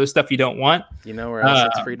and other stuff you don't want. You know where else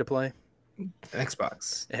it's free to play?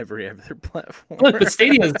 Xbox. Every other platform. Look, but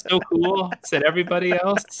Stadia is so cool. Said everybody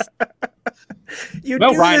else. You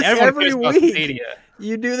do this every week.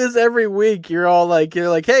 You do this every week. You're like,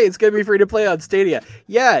 hey, it's gonna be free to play on Stadia.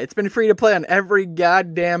 Yeah, it's been free to play on every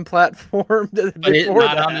goddamn platform but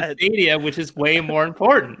not on the Stadia, which is way more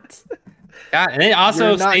important. Yeah, and then also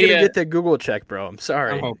you're not gonna get the Google check, bro. I'm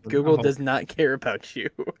sorry. Google does not care about you.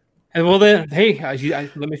 And well, then, hey,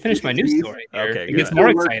 let me finish my news story here. Okay, it gets more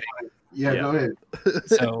exciting. Yeah, go ahead.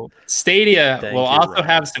 So Stadia will also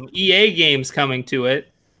have some EA games coming to it.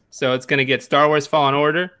 So it's going to get Star Wars Fallen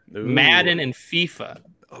Order, Madden, and FIFA.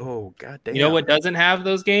 Oh, goddamn. You know what doesn't have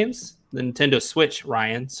those games? The Nintendo Switch,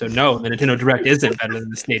 Ryan. So no, the Nintendo Direct isn't better than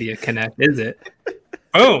the Stadia Connect, is it?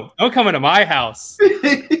 Boom! Don't come into my house.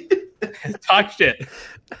 Talk shit.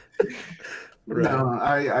 Right.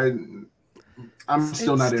 No, I'm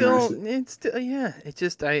still not interested. It's still, yeah. It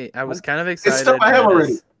just I was kind of excited. It's stuff I have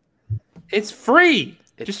already. It's free.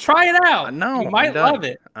 Just try it out. No, you might love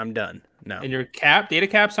it. I'm done. No. And your data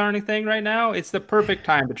caps aren't anything right now. It's the perfect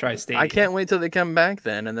time to try Stadia. I can't wait till they come back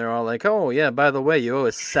then, and they're all like, "Oh yeah, by the way, you owe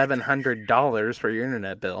us $700 for your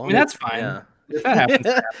internet bill." I mean, that's fine. Yeah. If that happens,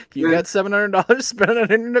 you got $700 spent on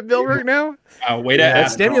an internet bill right now. Wait,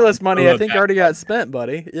 that stimulus money I think already got spent,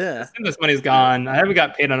 buddy. Yeah, stimulus money's gone. I haven't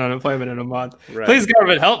got paid on unemployment in a month. Right. Please,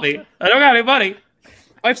 government, help me. I don't got any money.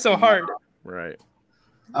 Life's so hard. Right.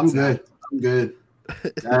 I'm good.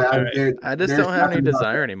 I just don't have any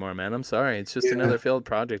desire anymore, man. I'm sorry. It's just another failed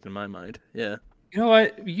project in my mind. Yeah. You know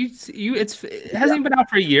what? It hasn't even been out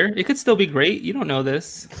for a year. It could still be great. You don't know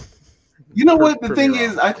this. You know what? The thing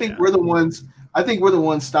is, I think we're the ones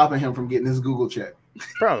stopping him from getting his Google check.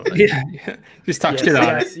 Probably. Yeah. Just talk shit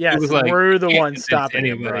on it. Yes, we're the ones stopping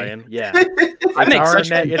him, Brian. Yeah.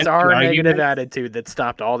 It's our negative attitude that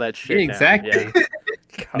stopped all that shit. Exactly.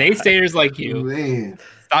 Yeah. Naysayers like you.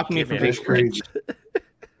 Stopping me from being crazy.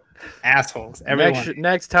 Assholes. Everyone.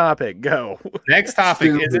 Next topic. Go. Next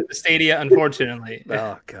topic isn't the Stadia, unfortunately.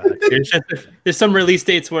 Oh god. There's some release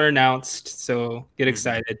dates were announced, so get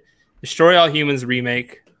excited. Destroy All Humans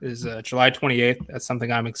remake is July 28th. That's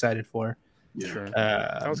something I'm excited for. Yeah. Sure.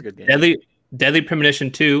 That was a good game. Deadly Premonition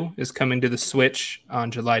 2 is coming to the Switch on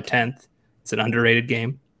July 10th. It's an underrated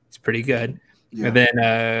game. It's pretty good. Yeah. And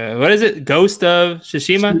then what is it? Ghost of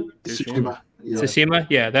Tsushima? Tsushima?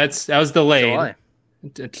 Yeah, that was delayed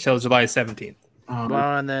until July 17th.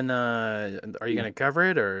 Well, and then are you going to cover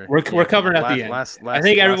it or we're covering at the end? I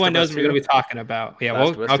think everyone knows what we're going to be talking about. Yeah,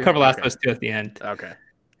 I'll cover Last of Us 2 at the end. Okay.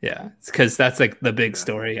 Yeah, it's because that's like the big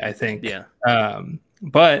story, I think. Yeah.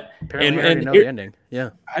 But apparently I know the ending. Yeah.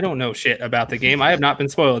 I don't know shit about the game. I have not been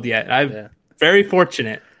spoiled yet. I'm very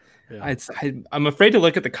fortunate. Yeah. I'm afraid to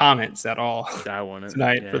look at the comments at all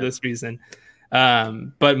tonight for this reason.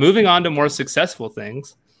 But moving on to more successful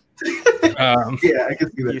things. I can see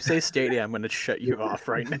that. You say Stadia, I'm going to shut you off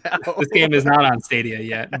right now. This game is not on Stadia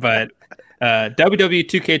yet, but WWE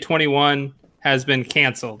 2K21 has been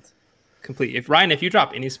canceled. Complete. If you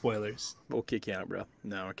drop any spoilers, we'll kick you out, bro.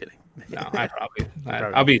 No, I'm kidding. No,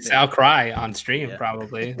 I'll cry on stream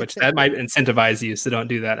probably, which that might incentivize you. So don't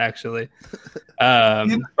do that. Actually,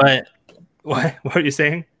 but what are you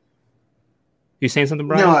saying? You saying something,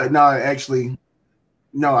 Brian?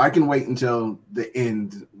 No. I can wait until the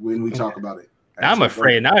end when we talk about it. I'm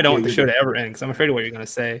afraid. Now I don't want the show to ever end because I'm afraid of what you're going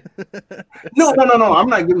to say. No. I'm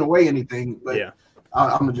not giving away anything, but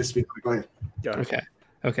I'm gonna just speak. Go ahead.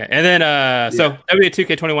 Okay. And then, so WWE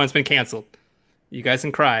 2K21 has been canceled. You guys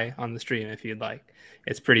can cry on the stream if you'd like.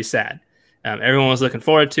 It's pretty sad. Everyone was looking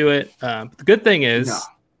forward to it. The good thing is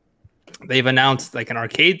they've announced like an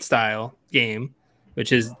arcade style game,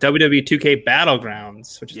 which is WWE 2K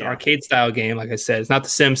Battlegrounds, which is an arcade style game. Like I said, it's not the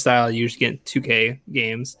sim style you usually get in 2K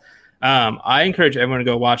games. I encourage everyone to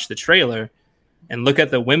go watch the trailer and look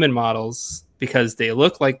at the women models because they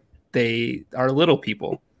look like they are little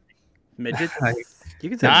people. Midgets? You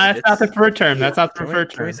can say that's not the preferred term. That's not the preferred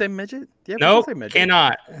term. Can we say midget? Yeah, nope,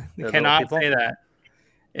 cannot. You cannot say that.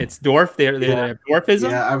 It's dwarf. They're dwarfism.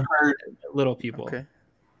 Yeah, I've heard little people. Okay.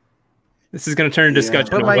 This is going to turn into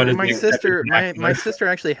discussion. But my sister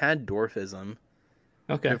actually had dwarfism.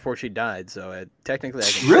 Okay. Before she died, so technically I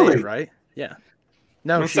can say it, right? Yeah.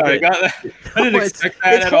 No, I'm sorry. I didn't expect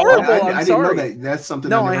that at all. I didn't know that. That's something.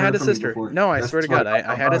 No, I had a sister. No, I swear to God,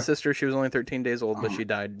 I had a sister. She was only 13 days old, but she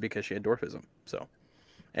died because she had dwarfism. So.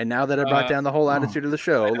 And now that I brought down the whole attitude of the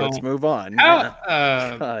show, let's move on.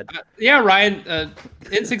 Ryan,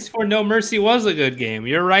 N64 No Mercy was a good game.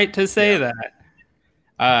 You're right to say that.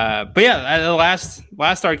 But the last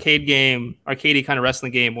arcadey kind of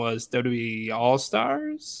wrestling game was WWE All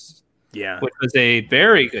Stars. Yeah, which was a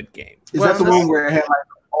very good game. Is that the one where it had like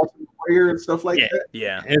ultimate player and stuff like that?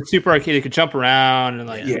 Yeah, and it's super arcade. You could jump around and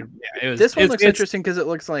it was. This one looks interesting because it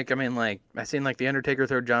looks like I seen like the Undertaker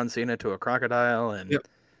throw John Cena to a crocodile and. Yep.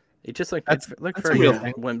 It just looked very real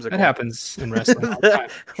thing. Whimsical. That happens in wrestling.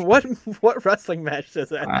 What wrestling match does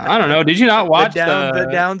that? I don't know. Did you not watch the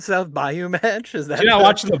Down South Bayou match? Did you not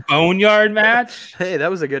watch the Boneyard match? Hey,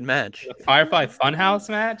 that was a good match. The Firefly Funhouse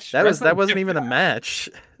match. That wasn't even a match.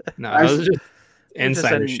 No,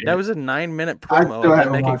 insider shit. That was a 9-minute promo of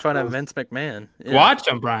them making fun of Vince McMahon. Yeah. Watch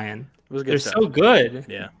them, Brian. It was good. They're so good.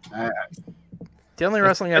 Yeah. The only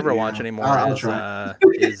wrestling I ever watch anymore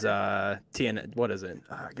is TNA. What is it?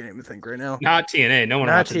 I can't even think right now. Not TNA. No one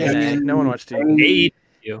watches TNA. No one watches TNA.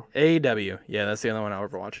 AEW. Yeah, that's the only one I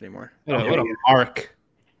ever watch anymore. What a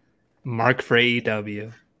mark for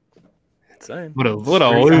AEW. Insane. What a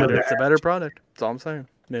It's a better product. That's all I'm saying.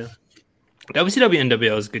 Yeah. WCW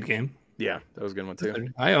NWO is a good game. Yeah, that was a good one too.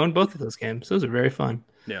 I own both of those games. Those are very fun.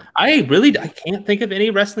 Yeah. I can't think of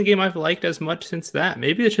any wrestling game I've liked as much since that.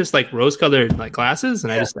 Maybe it's just like rose-colored like glasses,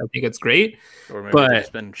 and I think it's great. Or maybe it's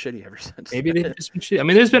been shitty ever since. Maybe they've just been shitty. I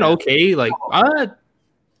mean, there's been okay. Like,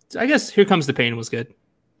 I guess Here Comes the Pain was good.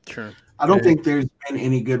 Sure. I don't think there's been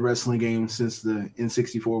any good wrestling games since the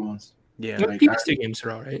N64 ones. Yeah, PS2 games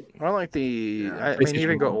are all right. I like the. I mean,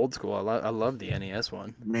 even go old school. I love the NES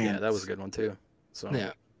one. Man, yeah, that was a good one too. So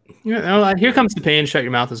yeah. Here Comes the Pain. Shut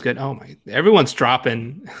Your Mouth is good. Oh my! Everyone's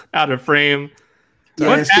dropping out of frame.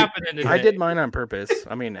 What's happening today? I did mine on purpose.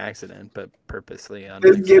 I mean, accident, but purposely.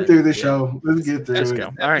 Let's get through the show. Let's get through. Let's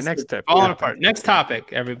go. All right, next tip. Falling apart. Next topic,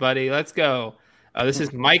 everybody. Let's go. This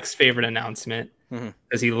is Mike's favorite announcement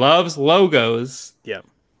because he loves logos. Yeah.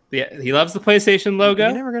 Yeah, he loves the PlayStation logo.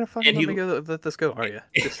 You're never gonna fucking let this go, are you?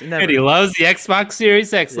 And he loves the Xbox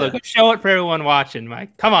Series X logo. Show it for everyone watching,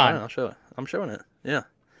 Mike. Come on. I'll show it. I'm showing it. Yeah.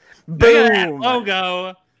 Boom!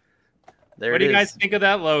 Logo. There what do you guys think of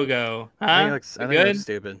that logo? Huh? I think it looks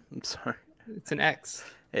stupid. I'm sorry. It's an X.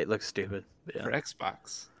 It looks stupid. Yeah. For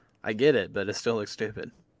Xbox. I get it, but it still looks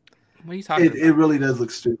stupid. What are you talking about? It really does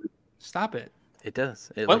look stupid. Stop it. It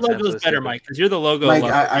does. What logo is better, stupid. Mike? Because you're the logo. Like,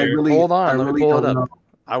 I really hold on. Let me pull it up. Know.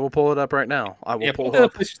 I will pull it up right now. I will pull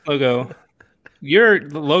up the logo. You're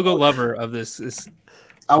the logo lover of this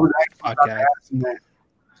I was podcast. Asking that.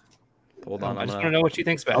 Hold on. I just want to know what you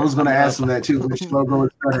think's better. I was going to ask him that too. Which logo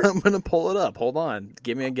is better? I'm going to pull it up. Hold on.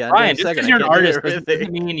 Give me a goddamn Ryan, second. Because you're an artist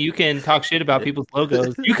doesn't mean you can talk shit about people's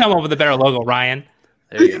logos. You come up with a better logo, Ryan.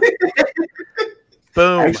 There you go.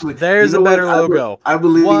 Boom. Actually, there's a better logo. I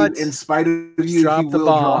believe in spite of you, drop he the will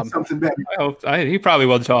bomb. Draw something better. He probably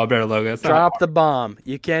will draw a better logo. Drop the bomb.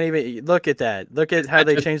 You can't even look at that. Look at how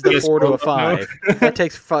they changed the 4 to a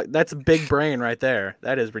 5. That's a big brain right there.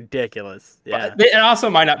 That is ridiculous. Yeah. But it also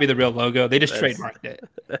might not be the real logo. They just trademarked it.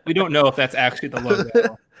 We don't know if that's actually the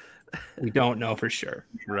logo. We don't know for sure.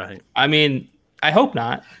 Right. I mean, I hope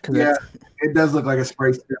not. Yeah. It does look like a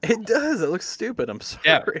spray stick. It does. It looks stupid. I'm sorry.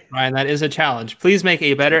 Yeah, Ryan, that is a challenge. Please make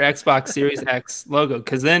a better Xbox Series X logo,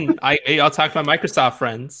 because then I'll talk to my Microsoft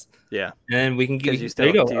friends. Yeah, and we can give you. There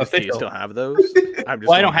you go. Do you still have those? I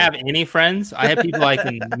don't have any friends. I have people I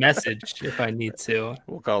can message if I need to.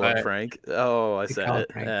 We'll call him Frank. Oh, I said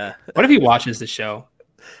it. Yeah. What if he watches the show?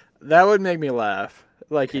 That would make me laugh.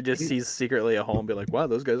 Like he's secretly at home and be like, wow,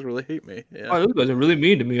 those guys really hate me. Yeah. Oh, those guys are really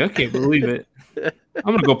mean to me. I can't believe it. I'm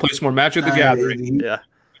going to go play some more Magic the Gathering. Yeah.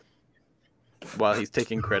 While he's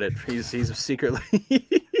taking credit. He's secretly.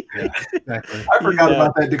 Yeah, exactly. I forgot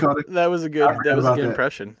about that, Dakota. That was a good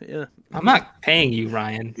impression. Yeah. I'm not paying you,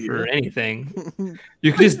 Ryan, for anything.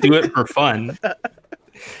 You can just do it for fun.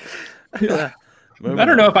 I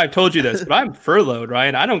don't know if I've told you this, but I'm furloughed,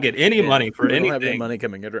 Ryan. I don't get any money for anything. I don't have any money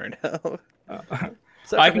coming in right now.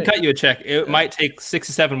 I can cut you a check. It might take 6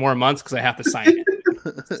 to 7 more months because I have to sign it.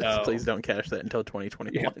 So please don't cash that until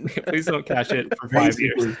 2021. Yeah, please don't cash it for 5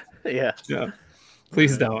 years. Yeah.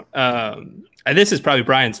 Please don't. And this is probably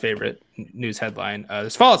Brian's favorite news headline.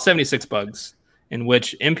 There's Fallout 76 bugs in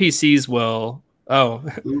which NPCs will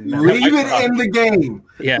leave it in the game.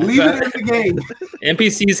 Yeah, leave it in the game.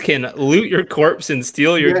 NPCs can loot your corpse and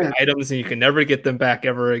steal your items, and you can never get them back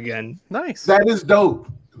ever again. Nice. That is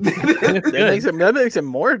dope. that makes it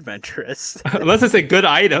more adventurous. Unless it's a good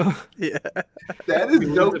item. Yeah. That is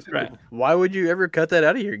dope. Why would you ever cut that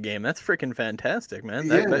out of your game? That's freaking fantastic, man.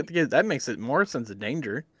 That makes it more sense of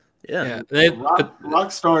danger. Yeah.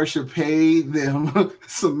 Rockstar should pay them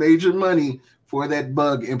some major money for that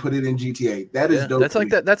bug and put it in GTA. That is dope. That's like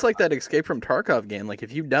that. That's like that Escape from Tarkov game. Like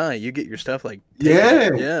if you die, you get your stuff. Like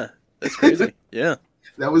yeah. That's crazy. Yeah.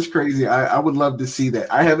 That was crazy. I would love to see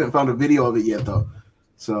that. I haven't found a video of it yet though.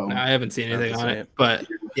 So no, I haven't seen anything on it. But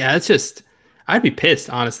yeah, it's just I'd be pissed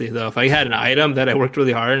honestly though if I had an item that I worked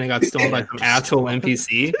really hard and it got stolen by some asshole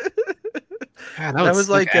NPC. God, that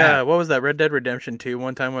was like what was that Red Dead Redemption 2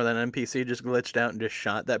 one time where that NPC just glitched out and just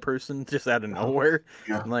shot that person just out of nowhere.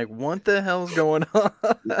 Yeah. I'm like, what the hell's going on?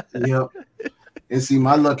 Yep. And see,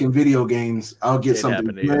 my luck in video games, I'll get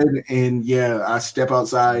something good, and I step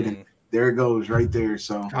outside and there it goes right there.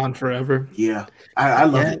 So gone forever. Yeah, I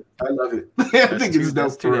love it. I love it. I think it's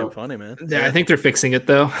dope. Too damn funny, man. Yeah, I think they're fixing it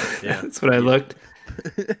though. Yeah, that's what I looked.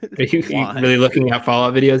 Are you really looking at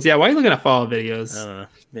Fallout videos? Yeah, why are you looking at Fallout videos? I don't know.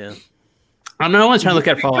 Yeah. I'm not always trying to look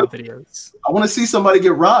at Fallout videos. I want to see somebody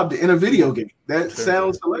get robbed in a video game. That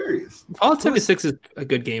sounds hilarious. Fallout 76 is a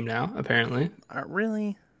good game now, apparently.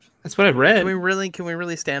 Really? That's what I've read. Can we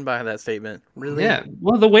really stand by that statement? Really? Yeah.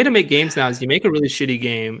 Well, the way to make games now is you make a really shitty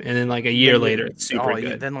game, and then like a year later, it's super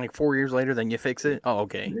good. Then like 4 years later, then you fix it. Oh,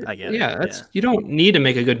 okay, I get it. Yeah, you don't need to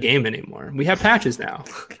make a good game anymore. We have patches now.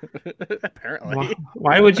 Apparently.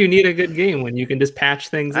 Why would you need a good game when you can just patch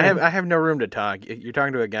things? I have no room to talk. You're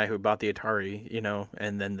talking to a guy who bought the Atari,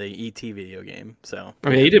 and then the ET video game. So.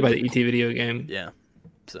 Oh yeah, you did buy the ET video game. Yeah.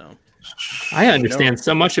 So. I understand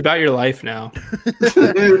so much about your life now.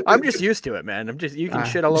 I'm just used to it, man. You can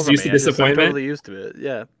shit all over me. Used to disappointment. I'm totally used to it.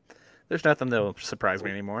 Yeah. There's nothing that'll surprise me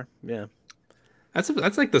anymore. Yeah. That's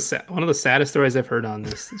like one of the saddest stories I've heard on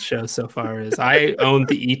this show so far is I owned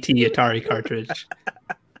the ET Atari cartridge.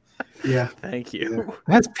 Yeah. Thank you.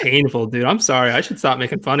 That's painful, dude. I'm sorry. I should stop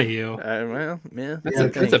making fun of you. Well, yeah.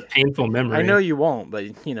 That's a painful memory. I know you won't, but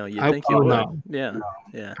you think you would. No. Yeah.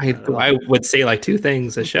 Yeah. I would say like two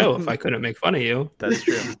things a show if I couldn't make fun of you. That's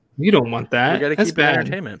true. You don't want that. You got to keep it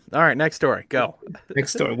entertainment. All right, next story. Go.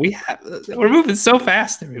 Next story. We're moving so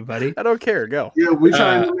fast, everybody. I don't care. Go. Yeah, we're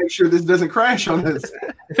trying to make sure this doesn't crash on us.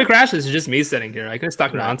 If it crashes, it's just me sitting here. I can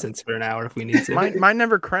talk nonsense for an hour if we need to. Mine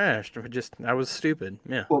never crashed. I was stupid.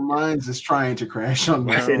 Yeah. Well, mine's is trying to crash on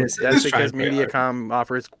me. That's because Mediacom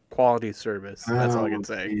offers quality service. That's all I can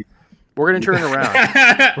say. We're gonna turn it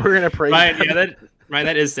around. We're gonna praise. Ryan,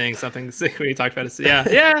 that is saying something when you talked about it.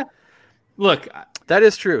 Yeah. Look, that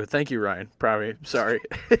is true. Thank you, Ryan. Probably. Sorry.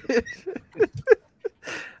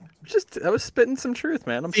 I was spitting some truth,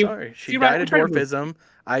 man. I'm sorry. She died of dwarfism.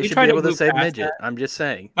 I should be able to say midget. I'm just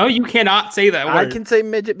saying. No, you cannot say that word. I can say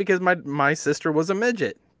midget because my sister was a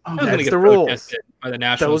midget. That's the rules. By the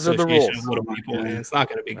National Association of Little People, and it's not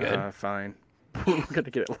going to be good. Fine. We're going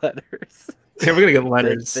to get letters. Yeah, we're going to get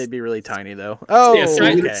letters. They'd be really tiny, though. Oh, yeah,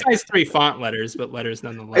 size 3 font letters, but letters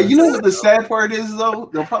nonetheless. Hey, you know what the sad part is,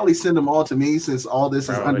 though? They'll probably send them all to me since all this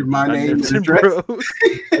is under my name and address.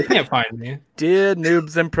 They can't find me. Dear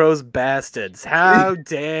Noobs and Pros bastards, how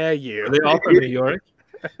dare you? Are they all from New York?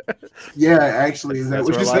 Yeah, actually, is that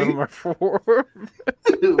what you're saying? Are for.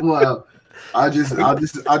 Wow. I'll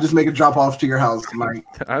just make a drop off to your house, Mike.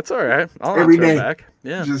 That's all right. I'll every day. Back.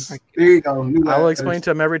 Yeah. There you go. I'll explain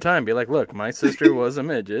to him every time. Be like, look, my sister was a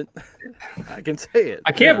midget. I can say it.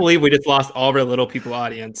 I can't believe we just lost all of our Little People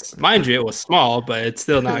audience. Mind you, it was small, but it's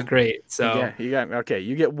still not great. So yeah,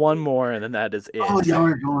 you get one more, and then that is it. Oh, y'all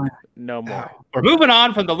are going. No more. We're moving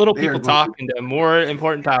on from the Little People talk into more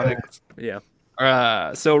important topics. Yeah.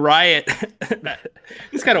 So Riot,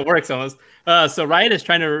 this kind of works almost. So Riot is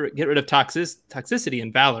trying to get rid of toxicity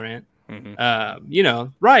in Valorant. Mm-hmm.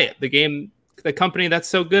 Riot, the company that's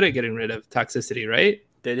so good at getting rid of toxicity, right?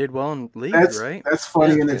 They did well in League, right? That's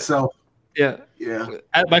funny in itself. Yeah.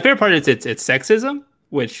 My favorite part is it's sexism,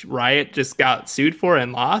 which Riot just got sued for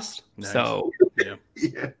and lost. Nice. So,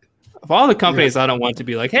 of all the companies, I don't want to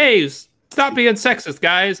be like, hey, stop being sexist,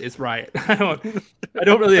 guys. It's Riot. I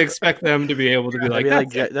don't really expect them to be able to be like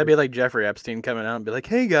that. That'd be like Jeffrey Epstein coming out and be like,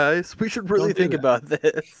 "Hey guys, we should really think about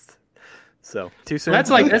this." So too soon. That's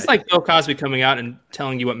like Bill Cosby coming out and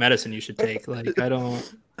telling you what medicine you should take. Like I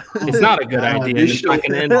don't. It's not a good idea. It's not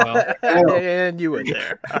going to end well. And you were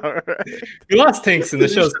there. All right. We lost Tinks and the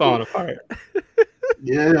show's falling apart.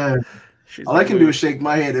 Yeah. All I can do is shake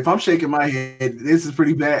my head. If I'm shaking my head, this is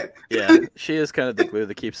pretty bad. Yeah, she is kind of the glue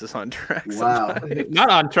that keeps us on track. Wow. Not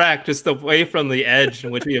on track, just away from the edge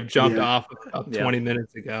in which we have jumped off about 20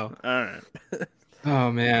 minutes ago. All right. Oh,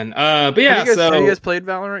 man. But yeah, have you guys played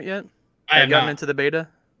Valorant yet? I have gotten into the beta?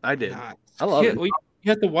 I did. I love it. You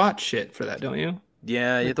have to watch shit for that, don't you?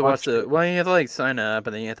 Yeah, you have to watch you have to sign up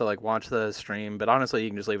and then you have to watch the stream. But honestly, you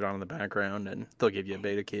can just leave it on in the background and they'll give you a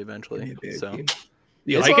beta key eventually.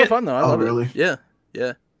 You it's like a lot it? of fun though. I love really? it.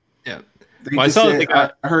 Yeah.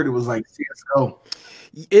 I heard it was like CS:GO.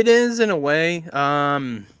 It is in a way.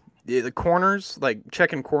 The corners,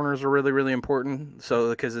 checking corners, are really, really important. So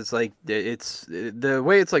because it's the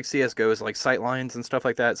way it's like CS:GO is like sight lines and stuff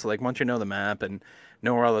like that. So once you know the map and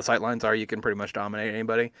know where all the sight lines are, you can pretty much dominate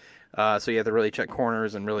anybody. So you have to really check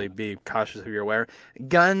corners and really be cautious of your wear.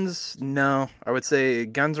 Guns, no. I would say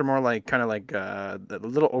guns are more kind of the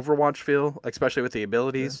little Overwatch feel, especially with the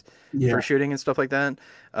abilities for shooting and stuff like that.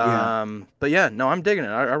 But yeah, no, I'm digging it.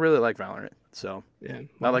 I really like Valorant. So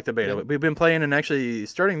I like the beta. We've been playing, and actually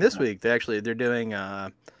starting this week, they're doing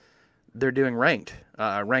they're doing ranked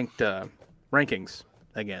rankings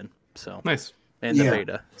again. So nice. And the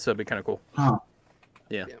beta, so it'd be kind of cool. Huh.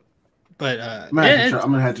 Yeah. But I'm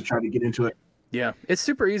gonna have to try to get into it. Yeah, it's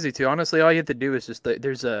super easy too. Honestly, all you have to do is just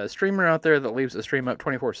there's a streamer out there that leaves the stream up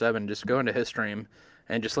 24/7. Just go into his stream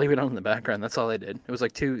and just leave it on in the background. That's all I did. It was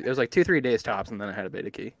like 2-3 days tops, and then I had a beta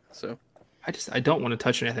key. So I don't want to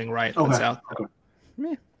touch anything Riot puts out. Okay.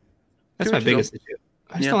 Yeah. That's my biggest issue.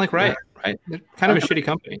 I just don't like Riot. Right? They're kind of a shitty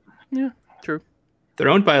company. Yeah, true. They're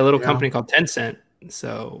owned by a little company called Tencent,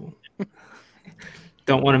 so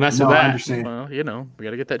don't want to mess with that. I understand. Well, we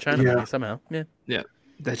got to get that China money somehow. Yeah. Yeah.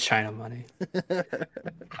 That China money.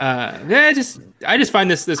 I just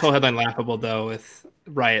find this whole headline laughable though, with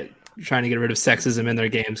Riot trying to get rid of sexism in their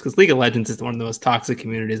games, because League of Legends is one of the most toxic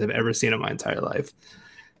communities I've ever seen in my entire life.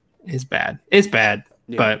 It's bad.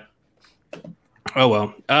 But oh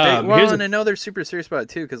well. And I know they're super serious about it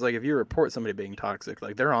too, because like if you report somebody being toxic,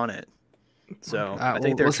 like they're on it. So I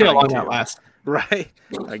think they're. We'll see how long that lasts. Right.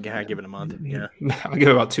 I give it a month. Yeah. I'll give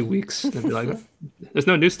it about 2 weeks and be like, "There's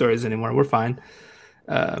no news stories anymore. We're fine."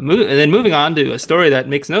 Moving on to a story that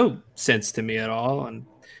makes no sense to me at all. And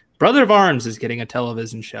Brother of Arms is getting a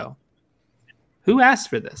television show. Who asked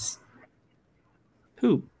for this?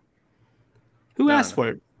 Who asked for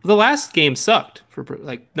it? The last game sucked.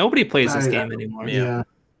 Nobody plays this game anymore. Yeah.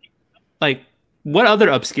 Like, what other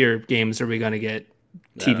obscure games are we going to get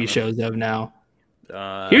TV shows of now?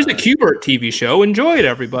 Here's the Qbert TV show. Enjoy it,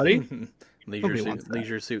 everybody.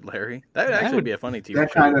 Leisure Suit Larry. That would actually be a funny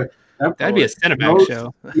TV show. That'd be a Cinemax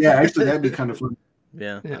show. Yeah, actually, that'd be kind of fun.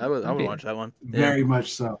 Yeah, I would watch that one. Very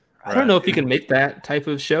much so. I don't know if you can make that type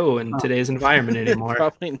of show in today's environment anymore.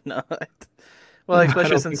 Probably not. Well,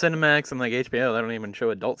 especially since Cinemax and like HBO, they don't even show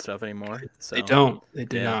adult stuff anymore. So. They don't. They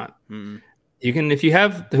do not. Mm-mm. You can, if you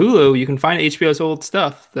have the Hulu, you can find HBO's old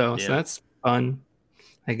stuff though, so that's fun,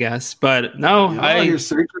 I guess. But no, you're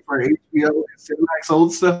searching for HBO and Cinemax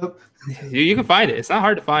old stuff. You can find it. It's not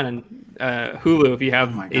hard to find on Hulu if you have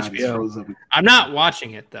HBO. I'm not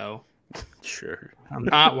watching it though. Sure. I'm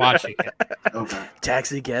not watching it. Okay.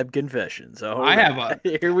 Taxi Cab Confessions. Oh, I have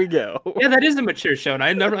here we go. Yeah, that is a mature show, and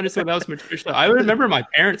I never understood that was a mature show. I remember my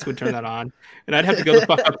parents would turn that on, and I'd have to go the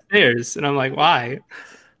fuck upstairs, and I'm like, why?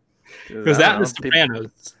 Because that was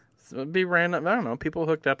Sopranos. It'd be random. I don't know. People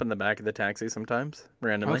hooked up in the back of the taxi sometimes,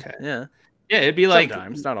 randomly. Okay. Yeah. Yeah, it'd be like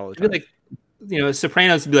sometimes, not all the time. Like,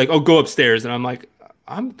 Sopranos would be like, "Oh, go upstairs," and I'm like,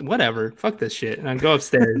 "I'm whatever. Fuck this shit," and I'd go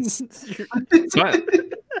upstairs.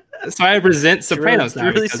 So I resent Sopranos. Did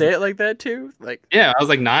you really say it like that too? Like, yeah, I was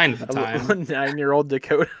like 9 at the time. 9-year-old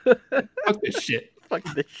Dakota. Fuck this shit. Fuck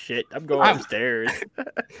this shit. I'm going upstairs.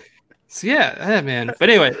 So yeah, man.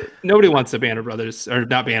 But anyway, nobody wants a Band of Brothers, or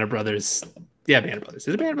not Band of Brothers. Yeah, Band of Brothers.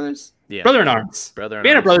 Is it Band of Brothers? Yeah. Brother in Arms. Band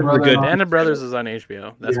of Brothers were good. Band of Brothers is on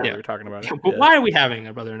HBO. That's what we're talking about. But why are we having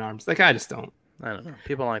a Brother in Arms? Like, I just don't. I don't know.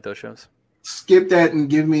 People like those shows. Skip that and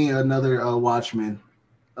give me another Watchmen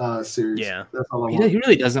series. Yeah. That's all I want. He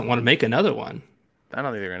really doesn't want to make another one. I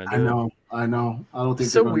don't think they're going to do it. I know. I don't think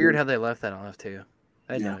it's so weird how they left that off, too.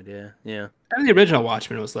 I had no idea. Yeah. And the original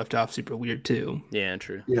Watchmen was left off super weird, too. Yeah,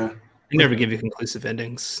 true. Yeah. They never give you conclusive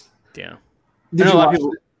endings. Yeah.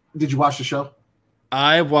 Did you watch the show?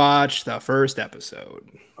 I watched the first episode.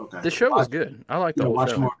 Okay. The show was good. I like the whole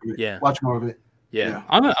show. More of it. Yeah. Watch more of it. Yeah.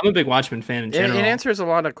 I'm a big Watchmen fan in general. It answers a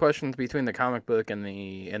lot of questions between the comic book and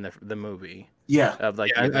the movie. Yeah. Of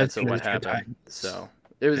like the events of what happened. So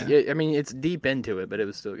it was. I mean, it's deep into it, but it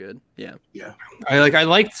was still good. Yeah. Yeah. I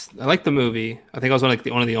liked the movie. I think I was one of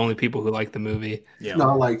the only people who liked the movie. Yeah. No,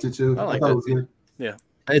 I liked it too. I thought it was good. Yeah.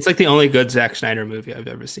 It's like the only good Zack Snyder movie I've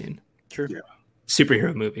ever seen. True. Yeah.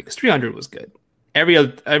 Superhero movie, because 300 was good. Every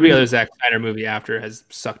other Zack Snyder movie after has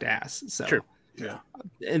sucked ass. So. True. Yeah.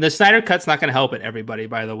 And the Snyder Cut's not going to help it, everybody,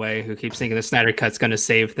 by the way, who keeps thinking the Snyder Cut's going to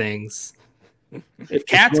save things. If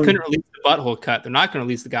Cats couldn't release the butthole cut, they're not going to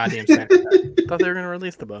release the goddamn Snyder Cut. I thought they were going to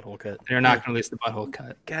release the butthole cut. They're not going to release the butthole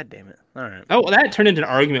cut. God damn it. All right. Oh, well, that turned into an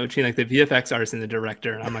argument between like the VFX artist and the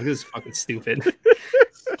director. And I'm like, this is fucking stupid.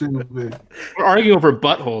 We're arguing over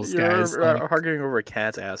buttholes, guys. You're arguing over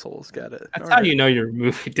cats' assholes. Got it. That's how you know your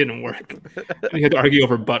movie didn't work. We had to argue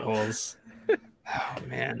over buttholes. Oh,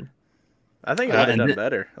 man. I think it would have done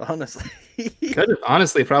better, honestly. Could have.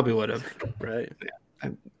 Honestly, probably would have. Right. Yeah.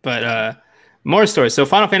 But more stories. So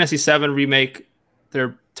Final Fantasy VII Remake,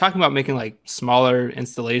 they're talking about making like smaller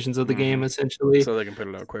installations of the game, essentially. So they can put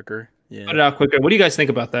it out quicker. Yeah. Put it out quicker. What do you guys think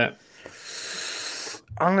about that?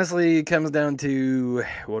 Honestly, it comes down to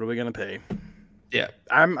what are we going to pay? Yeah.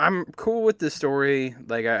 I'm cool with the story.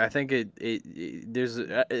 Like, I think there's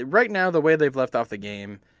right now, the way they've left off the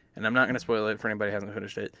game, and I'm not going to spoil it for anybody who hasn't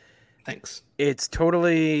finished it. Thanks. It's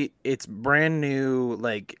brand new.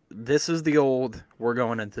 Like, this is the old, we're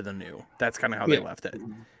going into the new. That's kind of how they left it.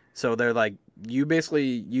 So they're like, you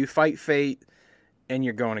fight fate and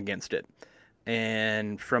you're going against it.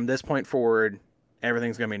 And from this point forward,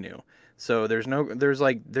 everything's going to be new. So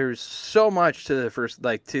there's so much to the first,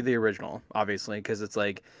 like, to the original, obviously, because it's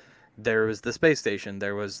like, there was the space station.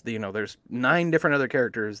 There was, there's 9 different other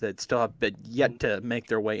characters that still have yet to make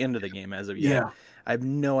their way into the game as of yet. Yeah. I have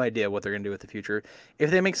no idea what they're going to do with the future.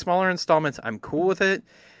 If they make smaller installments, I'm cool with it.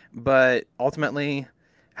 But ultimately,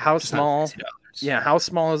 how small is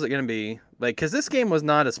it going to be? Like, because this game was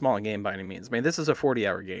not a small game by any means. I mean, this is a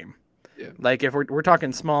 40-hour game. Yeah. Like, if we're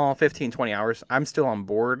talking small, 15, 20 hours, I'm still on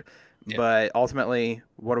board. Yeah. But ultimately,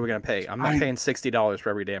 what are we going to pay? I'm not paying $60 for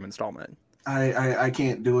every damn installment. I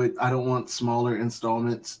can't do it. I don't want smaller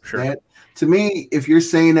installments. Sure. That, to me, if you're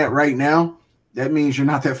saying that right now, that means you're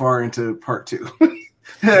not that far into part 2.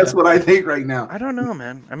 That's what I think right now. I don't know,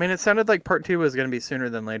 man. I mean, it sounded like part 2 was going to be sooner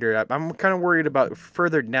than later. I'm kind of worried about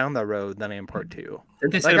further down the road than I am part 2.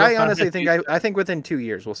 Like, I honestly think I think within 2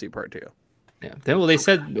 years we'll see part 2. Yeah. Well, they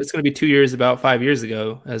said it's going to be 2 years, about 5 years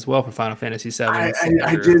ago, as well for Final Fantasy VII.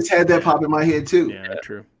 I just had that pop in my head too. Yeah,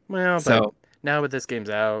 true. Well, but now with this game's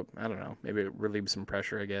out, I don't know. Maybe it relieves some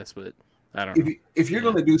pressure, I guess, but I don't know. If you're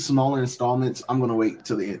going to do smaller installments, I'm going to wait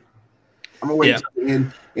till the end. I'm going to wait till the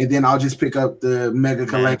end, and then I'll just pick up the Mega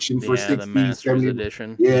Collection for 60, the Masters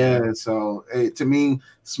Edition. Yeah, so to me,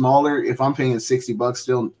 smaller, if I'm paying $60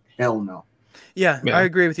 still, hell no. Yeah, I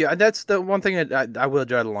agree with you. That's the one thing that I will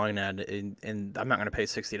draw the line at, and I'm not going to pay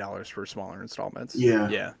 $60 for smaller installments.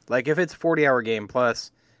 Yeah. Like, if it's a 40-hour game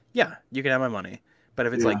plus, yeah, you can have my money. But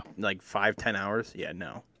if it's like 5-10 hours,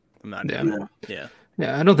 no, I'm not doing it.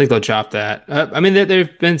 Yeah, I don't think they'll chop that. I mean,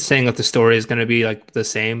 they've been saying that the story is going to be like the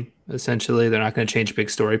same. Essentially, they're not going to change big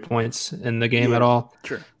story points in the game at all.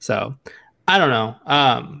 Sure. So, I don't know.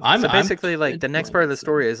 I'm basically like the next part of the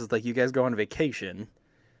story is like you guys go on vacation,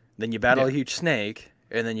 then you battle a huge snake,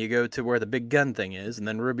 and then you go to where the big gun thing is, and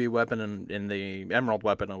then Ruby weapon and the Emerald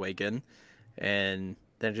weapon awaken, and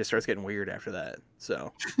then it just starts getting weird after that.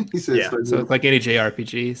 So so it's like any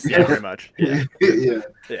JRPGs. Yeah, pretty much. Yeah.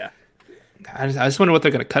 Yeah. I just wonder what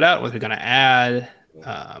they're going to cut out, what they're going to add.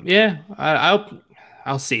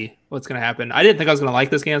 I'll see what's going to happen. I didn't think I was going to like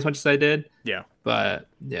this game as much as I did. Yeah. But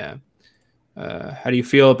yeah. How do you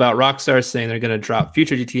feel about Rockstar saying they're going to drop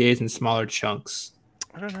future GTAs in smaller chunks?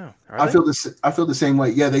 I don't know. I feel the same way.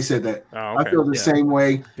 Yeah, they said that. Oh, okay. I feel the same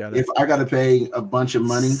way. If I got to pay a bunch of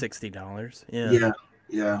money, $60.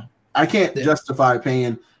 Yeah. I can't justify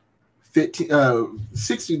paying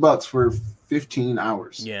 $60 for 15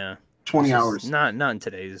 hours. Yeah. 20 hours. Not in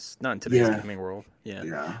today's gaming world.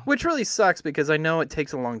 Yeah. Which really sucks because I know it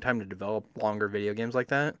takes a long time to develop longer video games like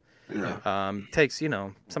that. Yeah. Takes,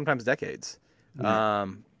 sometimes decades. Yeah.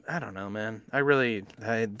 I don't know, man.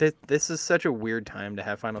 This is such a weird time to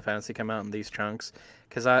have Final Fantasy come out in these chunks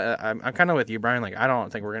because I'm kind of with you, Brian. Like, I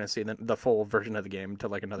don't think we're going to see the full version of the game until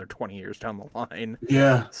like another 20 years down the line.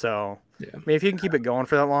 Yeah. So, I mean, if you can keep it going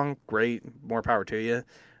for that long, great. More power to you.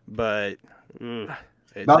 But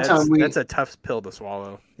that's a tough pill to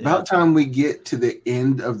swallow. About time we get to the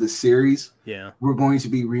end of the series, we're going to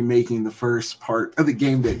be remaking the first part of the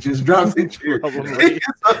game that just dropped this year. It's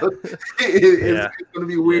going to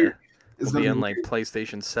be weird. It's going to be on like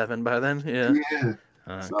PlayStation 7 by then. Yeah.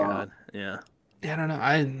 Oh, God. Yeah. Yeah, I don't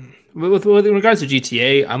know. With regards to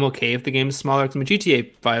GTA, I'm okay if the game is smaller. I mean,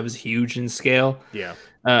 GTA 5 is huge in scale. Yeah.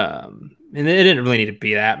 And it didn't really need to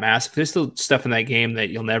be that massive. There's still stuff in that game that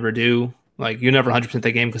you'll never do. Like, you never 100%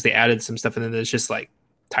 that game because they added some stuff in there that's just like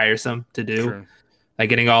tiresome to do. True. Like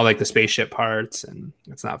getting all like the spaceship parts, and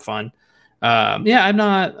it's not fun. I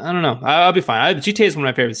don't know. I'll be fine. GTA is one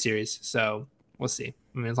of my favorite series, so we'll see.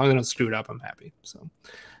 I mean, as long as I don't screw it up, I'm happy. So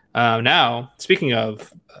now, speaking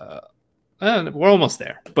of, we're almost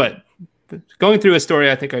there, but going through a story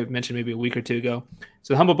I think I mentioned maybe a week or two ago.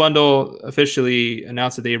 So the Humble Bundle officially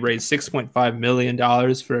announced that they raised $6.5 million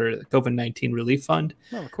for the COVID-19 relief fund.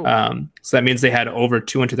 Oh, cool. So that means they had over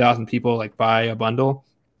 200,000 people like buy a bundle.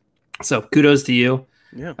 So kudos to you.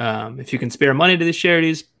 Yeah. If you can spare money to these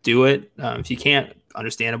charities, do it. If you can't,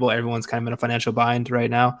 understandable. Everyone's kind of in a financial bind right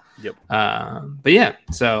now. Yep. But yeah,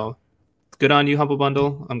 so good on you, Humble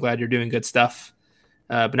Bundle. I'm glad you're doing good stuff.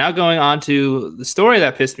 But now going on to the story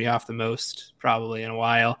that pissed me off the most probably in a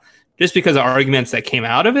while, just because of arguments that came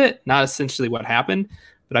out of it, not essentially what happened,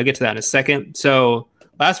 but I'll get to that in a second. So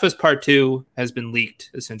Last of Us Part 2 has been leaked,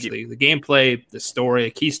 essentially. Yep. The gameplay, the story,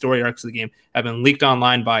 key story arcs of the game have been leaked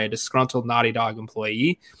online by a disgruntled Naughty Dog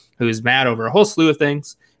employee who is mad over a whole slew of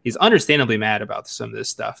things. He's understandably mad about some of this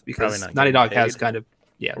stuff because Naughty Dog has kind of...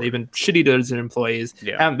 yeah, they've been shitty to their employees.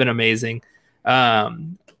 Yeah. Haven't been amazing.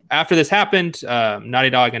 After this happened, Naughty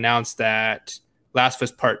Dog announced that Last of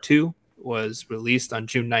Us Part 2 was released on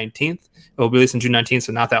June 19th. It will be released on June 19th,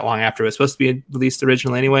 so not that long after it was supposed to be released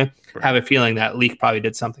originally anyway. Right. I have a feeling that leak probably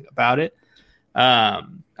did something about it. I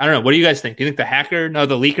don't know. What do you guys think? Do you think the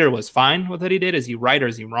leaker was fine with what he did? Is he right or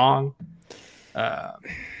is he wrong?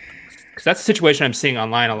 Because that's a situation I'm seeing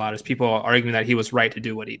online a lot, is people arguing that he was right to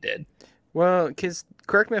do what he did. Well, because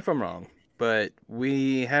correct me if I'm wrong, but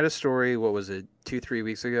we had a story, what was it, 2-3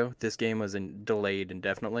 weeks ago? This game was delayed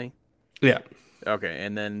indefinitely. Yeah. Okay,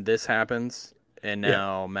 and then this happens, and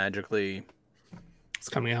now magically it's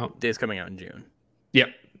coming out. It's coming out in June. Yep.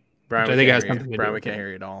 Brian, I think it has something to do with it. Brian, we can't hear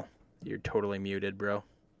you at all. You're totally muted, bro.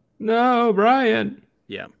 No, Brian.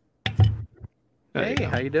 Yeah. Hey,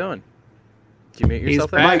 how you doing? Did you mute yourself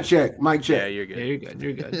there? Mic check. Yeah, you're good. Yeah,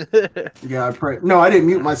 you're good. Yeah, I didn't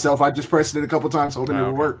mute myself. I just pressed it a couple times hoping it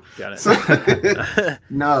would work. Got it. So,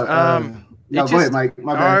 no, go ahead, Mike.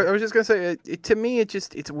 My bad. I was just gonna say, to me,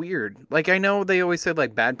 it's weird. Like, I know they always said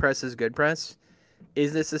like bad press is good press.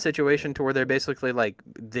 Is this a situation to where they're basically like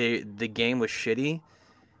the game was shitty,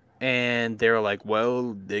 and they're like,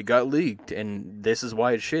 well, they got leaked, and this is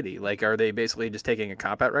why it's shitty? Like, are they basically just taking a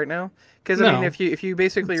cop out right now? Because I mean, if you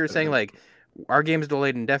basically are saying like our game's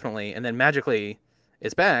delayed indefinitely, and then magically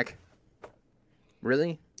it's back,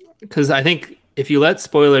 really? Because I think if you let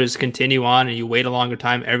spoilers continue on and you wait a longer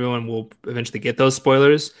time, everyone will eventually get those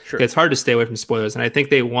spoilers. Sure. It's hard to stay away from spoilers. And I think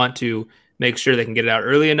they want to make sure they can get it out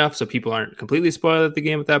early enough so people aren't completely spoiled at the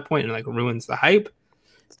game at that point and like ruins the hype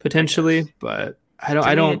potentially. But I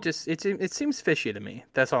don't. It seems fishy to me.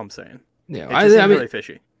 That's all I'm saying. Yeah, it seems really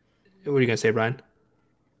fishy. What are you gonna say, Brian?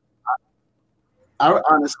 I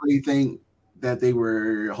honestly think that they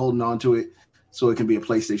were holding on to it so it can be a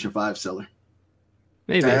PlayStation 5 seller.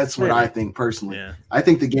 Maybe. That's what I think personally. Yeah. I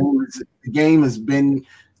think the game has been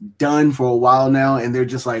done for a while now, and they're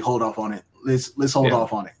just like, hold off on it. Let's hold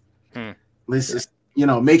off on it. Let's just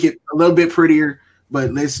make it a little bit prettier,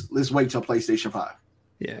 but let's wait till PlayStation 5.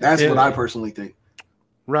 Yeah, that's what I personally think.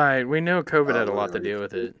 Right, we know COVID had a lot to do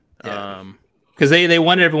with it. Because they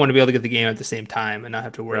wanted everyone to be able to get the game at the same time and not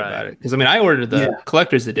have to worry about it. Because I mean, I ordered the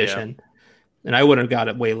collector's edition, and I would have got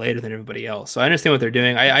it way later than everybody else. So I understand what they're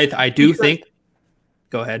doing. I do think.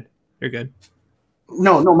 Go ahead. You're good.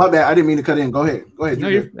 No, my bad. I didn't mean to cut in. Go ahead. No,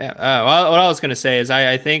 you're. Well, what I was going to say is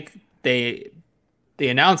I think they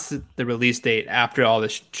announced the release date after all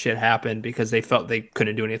this shit happened because they felt they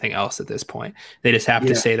couldn't do anything else at this point. They just have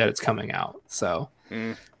to say that it's coming out. So,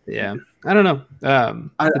 yeah, I don't know.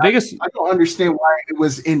 I don't understand why it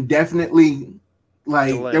was indefinitely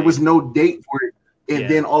delayed. There was no date for it, and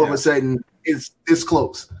then all of a sudden it's this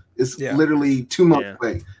close. It's literally 2 months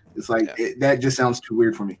away. It's like that just sounds too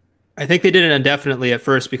weird for me. I think they did it indefinitely at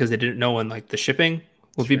first because they didn't know when like the shipping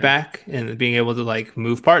would be back and being able to like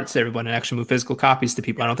move parts to everyone and actually move physical copies to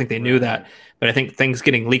people. I don't think they knew that, but I think things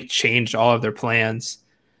getting leaked changed all of their plans.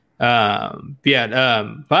 But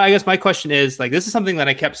I guess my question is like, this is something that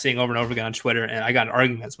I kept seeing over and over again on Twitter, and I got in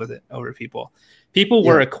arguments with it over people. People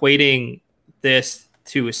were equating this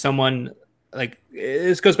to someone like,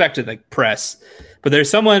 this goes back to like press, but there's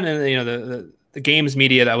someone in the games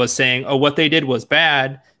media that was saying, oh, what they did was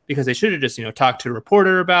bad because they should have just, talked to a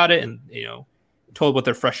reporter about it and, told what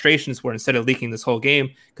their frustrations were instead of leaking this whole game.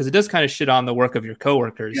 Because it does kind of shit on the work of your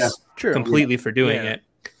coworkers completely for doing it.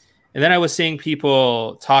 And then I was seeing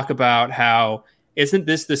people talk about how, isn't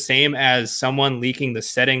this the same as someone leaking the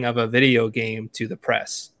setting of a video game to the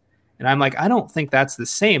press? And I'm like, I don't think that's the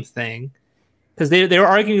same thing. Because they were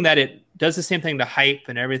arguing that it does the same thing to hype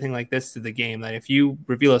and everything like this to the game. That if you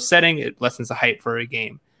reveal a setting, it lessens the hype for a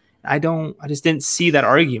game. I just didn't see that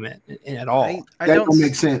argument at all. That don't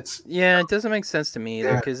make sense. Yeah, it doesn't make sense to me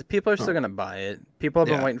either because people are still going to buy it. People have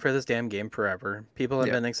been waiting for this damn game forever. People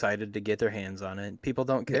have been excited to get their hands on it. People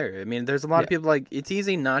don't care. I mean, there's a lot of people like, it's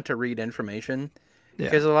easy not to read information.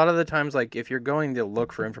 Because a lot of the times, like, if you're going to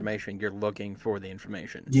look for information, you're looking for the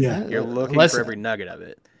information. Yeah. You're looking for every nugget of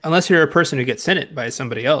it. Unless you're a person who gets sent it by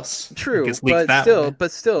somebody else. True.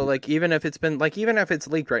 But still, like, even if it's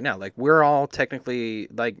leaked right now, like, we're all technically,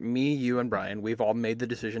 like, me, you, and Brian, we've all made the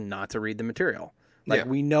decision not to read the material. Like,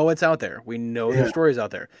 we know it's out there. We know the story's out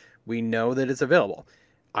there. We know that it's available.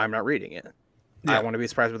 I'm not reading it. I want to be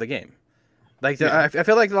surprised with the game. Like, I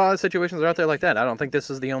feel like a lot of situations are out there like that. I don't think this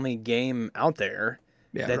is the only game out there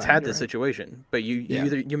that's had this situation. But you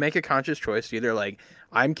either you make a conscious choice, either like,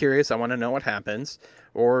 I'm curious, I want to know what happens,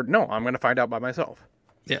 or no, I'm going to find out by myself.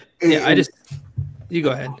 You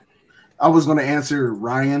go ahead. I was going to answer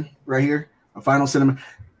Ryan right here, a final sentiment.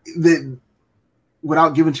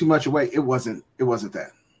 without giving too much away, it wasn't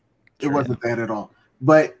that. It wasn't that at all.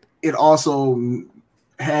 But it also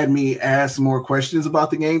had me ask more questions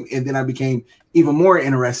about the game, and then I became even more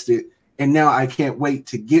interested. And now I can't wait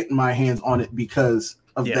to get my hands on it because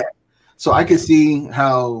of that. So I can see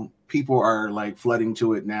how people are like flooding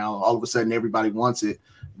to it now. All of a sudden, everybody wants it,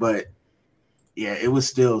 but yeah, it was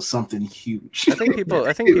still something huge. I think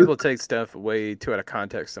people take stuff way too out of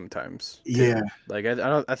context sometimes. Yeah, like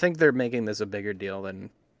I think they're making this a bigger deal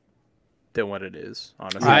than what it is.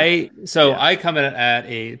 Honestly, I come at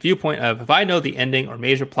a viewpoint of if I know the ending or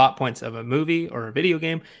major plot points of a movie or a video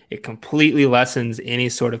game, it completely lessens any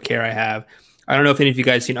sort of care I have. I don't know if any of you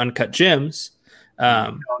guys seen Uncut Gems.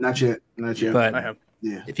 No, not yet. But I have.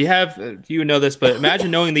 Yeah. If you have, you know this, but imagine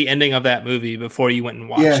knowing the ending of that movie before you went and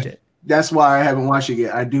watched it. That's why I haven't watched it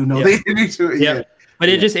yet. I do know the ending to it. Yeah. But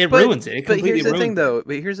it ruins it. But here's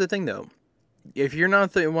the thing, though. If you're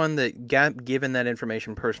not the one that got given that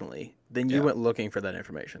information personally, then you went looking for that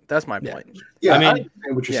information. That's my point. Yeah, I mean, I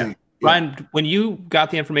understand what you're saying. Ryan, when you got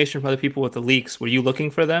the information from other people with the leaks, were you looking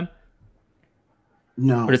for them?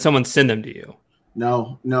 No. Or did someone send them to you?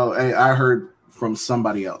 No. I heard from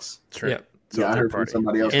somebody else. Sure. Yep. So I heard from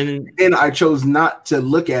somebody else. And I chose not to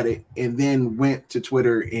look at it and then went to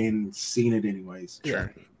Twitter and seen it anyways.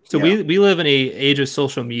 Sure. So we live in a age of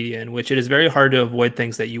social media in which it is very hard to avoid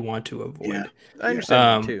things that you want to avoid. Yeah. I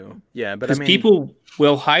understand that too. Yeah, but because people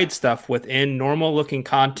will hide stuff within normal looking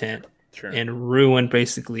content and ruin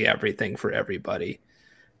basically everything for everybody.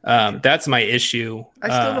 That's my issue.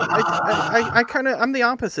 I'm the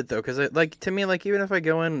opposite though, because to me, like, even if I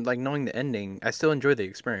go in like knowing the ending, I still enjoy the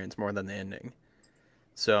experience more than the ending.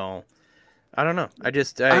 So I don't know. I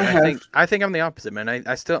think I'm the opposite, man.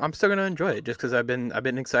 I'm still gonna enjoy it just because I've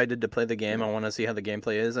been excited to play the game. I want to see how the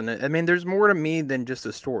gameplay is, and I mean, there's more to me than just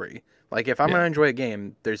a story. Like, if I'm gonna enjoy a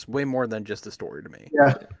game, there's way more than just a story to me.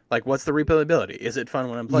 Yeah. Like, what's the replayability? Is it fun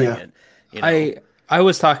when I'm playing it? You know? I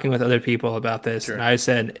was talking with other people about this, and I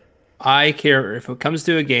said, I care if it comes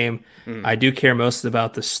to a game. I do care most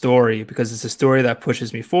about the story because it's a story that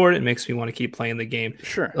pushes me forward. It makes me want to keep playing the game.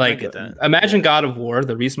 Sure, like, I get that. Imagine God of War,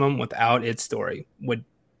 the Respawn, without its story. Would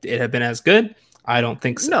it have been as good? I don't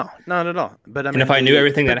think so. No, not at all. But I mean, and if I knew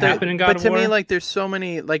everything that happened in God of War, but to me, like, there's so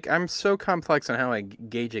many. Like, I'm so complex on how I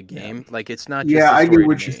gauge a game. Like, it's not. Just I get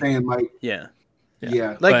what you're saying, Mike. Yeah.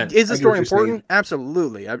 Yeah. Like, is the story important?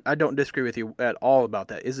 Absolutely. I don't disagree with you at all about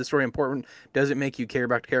that. Is the story important? Does it make you care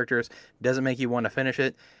about the characters? Does it make you want to finish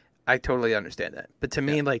it? I totally understand that. But to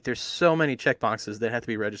me, like, there's so many checkboxes that have to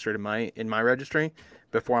be registered in my registry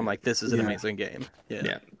before I'm like, this is an amazing game.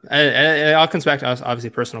 Yeah. And it all comes back to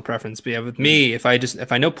obviously personal preference. But with me, if I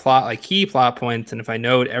know plot, like key plot points, and if I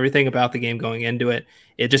know everything about the game going into it,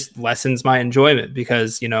 it just lessens my enjoyment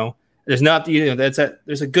because, there's not,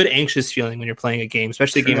 there's a good anxious feeling when you're playing a game,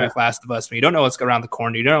 especially a game like Last of Us, when you don't know what's around the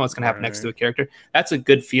corner, you don't know what's going to happen next to a character. That's a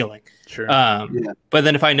good feeling. Sure. But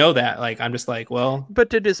then if I know that, like, I'm just like, well, but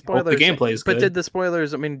did the spoilers? The gameplay is good. But did the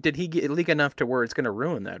spoilers? I mean, did he leak enough to where it's going to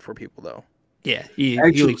ruin that for people though? Yeah, he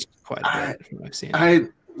leaked quite a bit from what I've seen.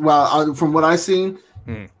 From what I've seen,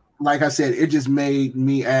 like I said, it just made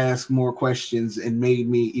me ask more questions and made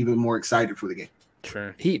me even more excited for the game.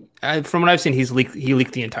 Sure. From what I've seen, he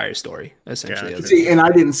leaked the entire story essentially. Yeah. See, and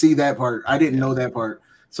I didn't see that part. I didn't know that part.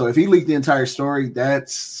 So if he leaked the entire story,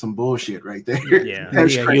 that's some bullshit right there. Yeah.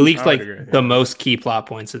 He leaked the most key plot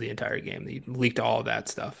points of the entire game. He leaked all of that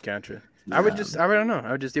stuff. Gotcha. I don't know.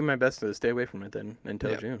 I would just do my best to stay away from it then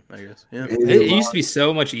until June, I guess. Yeah. It used to be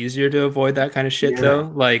so much easier to avoid that kind of shit,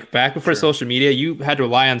 though. Like, back before social media, you had to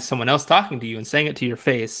rely on someone else talking to you and saying it to your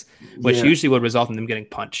face, which usually would result in them getting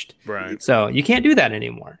punched. Right. So you can't do that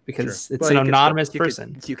anymore because it's an anonymous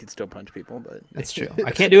person. You could still punch people, but that's true.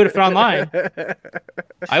 I can't do it if they're online.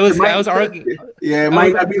 I was arguing. Yeah, it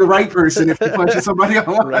might not be the right person if you're punching somebody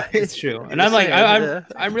online. Right. It's true. And I'm like,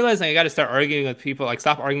 I'm realizing I got to start arguing with people. Like,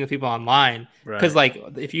 stop arguing with people online. Because like,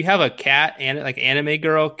 if you have a cat and like anime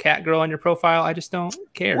girl, cat girl on your profile, I just don't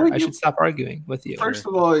care. I should stop arguing with you. First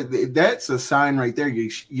of all, that's a sign right there. You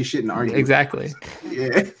shouldn't argue. Exactly.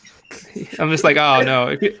 Yeah. I'm just like, oh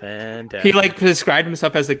no. He like described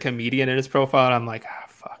himself as a comedian in his profile, and I'm like,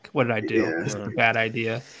 fuck, what did I do? Yeah. This is a bad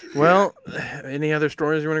idea. Well, any other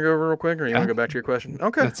stories you want to go over real quick, or you want to go back to your question?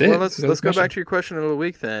 Okay, that's it. Well, let's go back to your question of the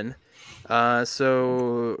week then.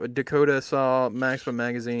 So Dakota saw Maximum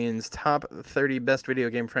Magazine's top 30 best video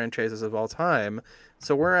game franchises of all time.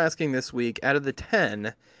 So we're asking this week, out of the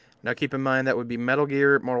 10, now keep in mind that would be Metal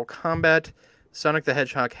Gear, Mortal Kombat, Sonic the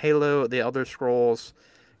Hedgehog, Halo, The Elder Scrolls,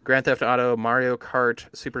 Grand Theft Auto, Mario Kart,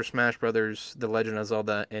 Super Smash Bros., The Legend of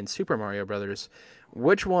Zelda, and Super Mario Bros.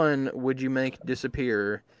 Which one would you make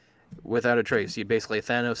disappear without a trace. You'd basically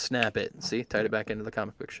Thanos snap it. See, tied it back into the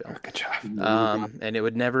comic book shell. Good job. And it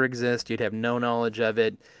would never exist. You'd have no knowledge of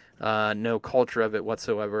it, no culture of it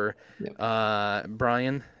whatsoever. Yep.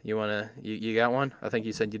 Brian, you got one? I think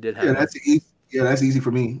you said you did have. Yeah, one. that's easy. Yeah, that's easy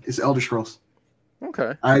for me. It's Elder Scrolls.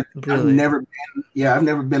 Okay. I've Really? never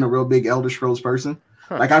been a real big Elder Scrolls person.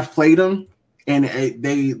 Huh. Like I've played them, and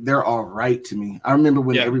they're all right to me. I remember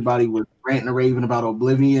when everybody was ranting and raving about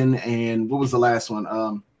Oblivion and what was the last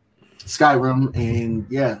one? Skyrim, and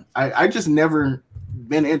I just never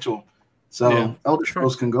been into them. So Elder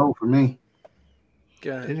Scrolls can go for me.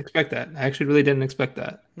 I didn't expect that. I actually really didn't expect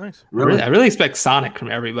that. Nice. Really? I really expect Sonic from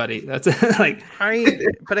everybody. That's like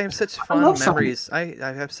but I have such fond memories. I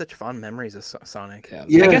have such fond memories of Sonic.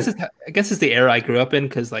 Yeah. I guess it's the era I grew up in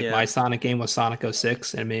because my Sonic game was Sonic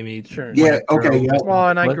 06 and it made me Well,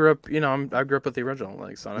 and I grew up, I grew up with the original,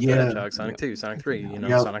 like Sonic the Hedgehog, Sonic 2, Sonic 3,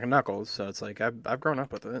 Sonic and Knuckles. So it's like I've grown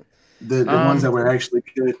up with it. The ones that were actually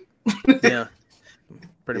good. Yeah.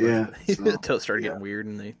 Pretty much. Until it started getting weird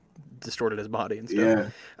and they distorted his body and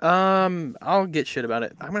stuff. I'll get shit about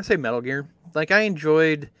it. I'm gonna say Metal Gear. Like, I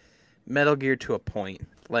enjoyed Metal Gear to a point.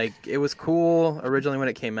 Like, it was cool originally when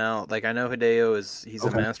it came out. Like, I know Hideo he's a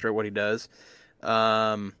master at what he does.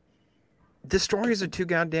 The stories are too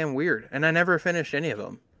goddamn weird, and I never finished any of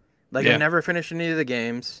them. Like, I never finished any of the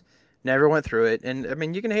games. Never went through it. And I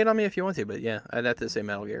mean, you can hate on me if you want to, but I'd have to say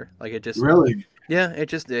Metal Gear. Like, it just really. Yeah,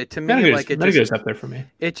 to me, Metal Gear's up there for me.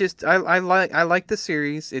 It just I like the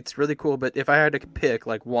series. It's really cool. But if I had to pick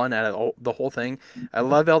like one out of the whole thing, I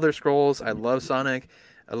love Elder Scrolls. I love Sonic.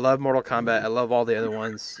 I love Mortal Kombat. I love all the other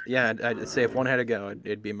ones. Yeah, I'd say if one had to go,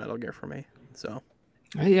 it'd be Metal Gear for me. So.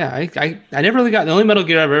 Yeah, I never really got the only Metal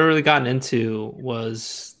Gear I've ever really gotten into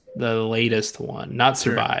was the latest one, not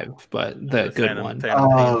Survive, but the good one.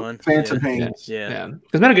 Phantom Pain. Yeah.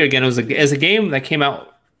 Because Metal Gear again was a game that came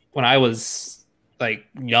out when I was like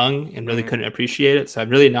young and really couldn't appreciate it, so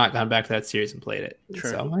I've really not gone back to that series and played it.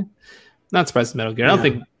 So I'm not surprised with Metal Gear.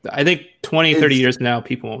 I think 20, 30 years from now,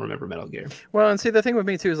 people won't remember Metal Gear. Well, and see, the thing with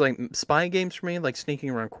me too is like spy games for me, like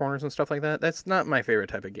sneaking around corners and stuff like that. That's not my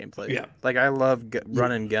favorite type of gameplay. Yeah, like I love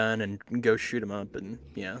run and gun and go shoot them up and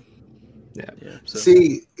So.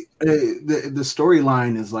 See, the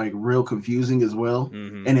storyline is like real confusing as well,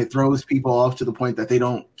 and it throws people off to the point that they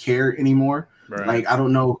don't care anymore. Right. Like, I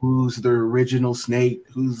don't know who's the original Snake,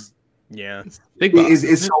 who's Big Boss.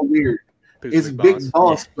 It's so weird. It's Big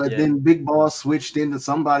Boss, but then Big Boss switched into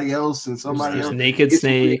somebody else and somebody else. Naked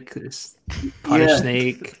Snake, Punish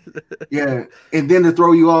Snake. Yeah, and then to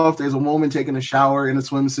throw you off, there's a woman taking a shower in a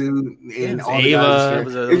swimsuit, and all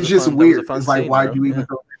Ava. It's just weird. It's like, why'd you even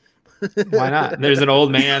go? Why not? There's an old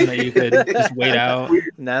man that you could just wait out.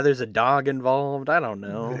 Now there's a dog involved. I don't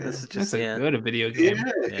know. This is just good a video game.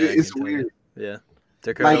 It's weird. Yeah.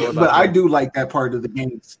 But I do like that part of the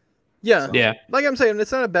games. Yeah. So. Yeah. Like I'm saying,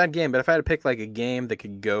 it's not a bad game, but if I had to pick like a game that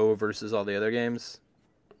could go versus all the other games,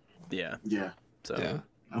 Yeah. So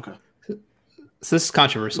Okay. So this is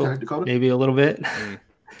controversial, maybe a little bit.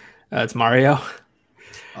 It's Mario.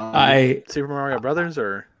 Super Mario Brothers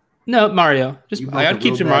or no Mario? Just I'd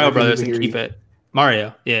keep the Mario Brothers and keep it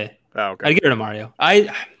Mario. Yeah. Oh, okay. I'd get rid of Mario. I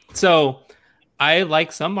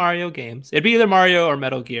like some Mario games. It'd be either Mario or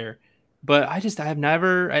Metal Gear. But I have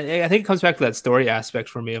never. I think it comes back to that story aspect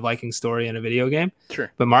for me of liking story in a video game.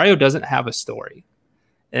 Sure. But Mario doesn't have a story,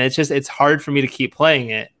 and it's hard for me to keep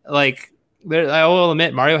playing it. Like I will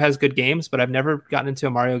admit, Mario has good games, but I've never gotten into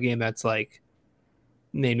a Mario game that's like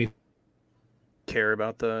made me care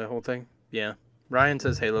about the whole thing. Yeah. Ryan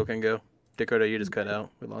says Halo can go. Dakota, you just cut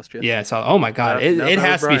out. We lost you. Yeah. So oh my god, it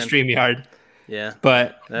has to be StreamYard. Yeah.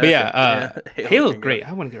 But Halo's great.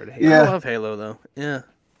 I want to get rid of Halo. Yeah. I love Halo though. Yeah.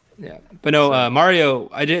 Yeah, but no, Mario.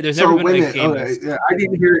 There's never been a game. I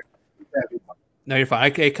didn't hear it. No, you're fine.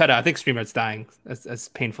 I cut out. I think StreamYard's dying. That's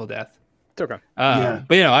painful death. It's okay.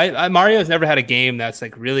 But Mario's never had a game that's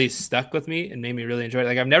like really stuck with me and made me really enjoy it.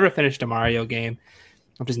 Like I've never finished a Mario game.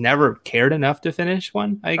 I've just never cared enough to finish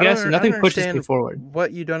one. I guess nothing pushes me forward.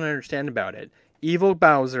 What you don't understand about it? Evil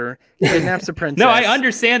Bowser kidnaps a princess. No, I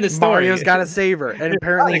understand the story. Mario's got to save her, and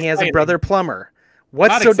apparently he has a brother plumber.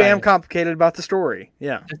 What's so damn complicated about the story?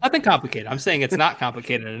 Yeah, there's nothing complicated. I'm saying it's not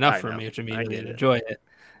complicated enough for me to really enjoy it.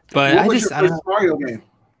 But I don't know. Mario game?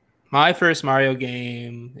 My first Mario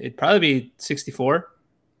game, it'd probably be 64.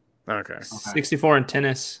 Okay. 64 and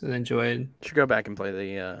tennis, and enjoyed. Should go back and play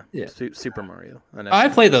the Super Mario. I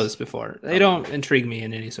played those before. They don't intrigue me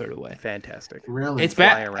in any sort of way. Fantastic. Really? It's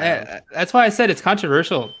bad. That's why I said it's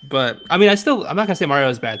controversial. But I mean, I'm not gonna say Mario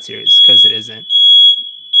is a bad series because it isn't.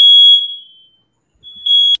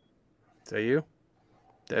 Is that you?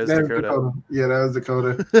 That was Dakota. Yeah, that was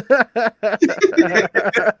Dakota.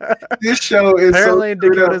 This show is apparently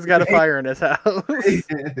Dakota's got a fire in his house.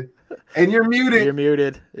 And you're muted. You're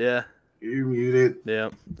muted. Yeah. You're muted. Yeah.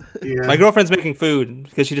 My girlfriend's making food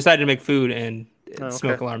because she decided to make food and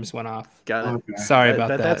smoke alarms went off. Got it. Okay. Sorry about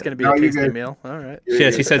that. That's going to be a tasty meal. All right.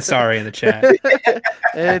 Yeah, she said sorry in the chat.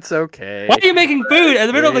 It's okay. Why are you making food in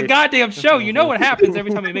the middle of the goddamn show? You know what happens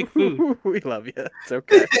every time we make food. We love you. It's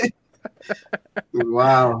okay.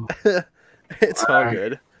 Wow. It's all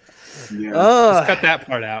good. Yeah. Let's cut that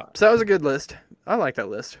part out. So that was a good list. I like that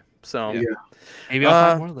list. So yeah. Maybe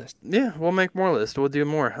I'll find more lists. Yeah, we'll make more lists. We'll do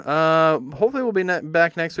more. Hopefully we'll be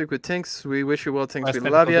back next week with Tinks. We wish you well, Tinks. We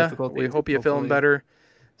love you. We hope you're feeling better.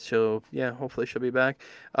 So yeah, hopefully she'll be back.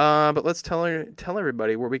 But let's tell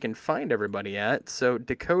everybody where we can find everybody at. So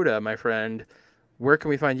Dakota, my friend, where can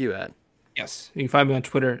we find you at? Yes, you can find me on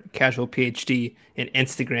Twitter, CasualPhD, and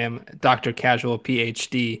Instagram, Dr. Casual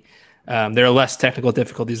PhD. There are less technical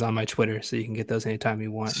difficulties on my Twitter, so you can get those anytime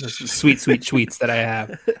you want. Those sweet tweets that I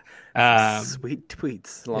have. Sweet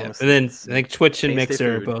tweets. Yeah. And then I think Twitch and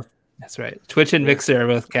Mixer are both. That's right. Twitch and Mixer are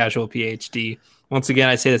both Casual PhD. Once again,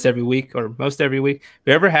 I say this every week or most every week.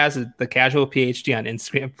 Whoever has the Casual PhD on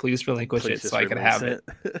Instagram, please relinquish it so I can have it.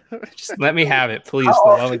 Just let me have it, please.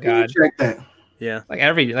 For the love of God. Check that. Yeah,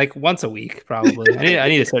 like once a week, probably. I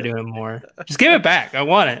need to start doing it more. Just give it back. I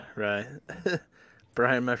want it. Right.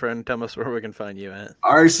 Brian, my friend, tell us where we can find you at.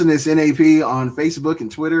 Arsonist NAP on Facebook and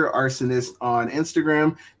Twitter, Arsonist on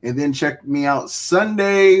Instagram, and then check me out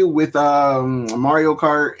Sunday with Mario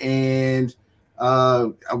Kart and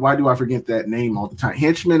why do I forget that name all the time?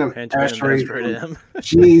 Henchman of Asteroid M.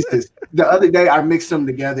 Jesus, the other day I mixed them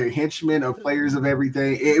together. Henchman of Players of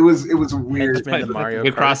Everything. It was weird. Henchman of Mario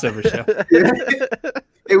Good crossover show.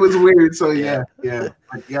 It was weird. So yeah.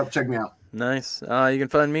 Yep, check me out. Nice. You can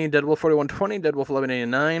find me, Deadwolf4120,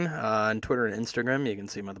 Deadwolf1189 on Twitter and Instagram. You can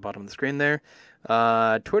see them at the bottom of the screen there.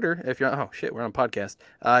 Twitter, if you're we're on podcast.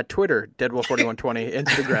 Twitter, Deadwolf4120,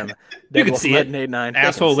 Instagram, Deadwolf1189.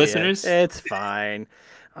 Asshole listeners. It's fine.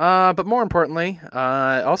 But more importantly,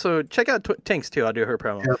 also check out Tinks too. I'll do her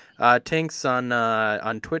promo. Yep. Tinks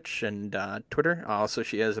on Twitch and Twitter. Also,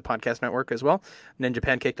 she has a podcast network as well,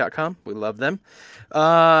 NinjaPancake.com. We love them.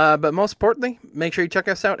 But most importantly, make sure you check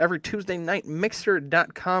us out every Tuesday night,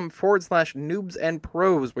 Mixer.com/noobs and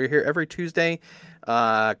pros. We're here every Tuesday,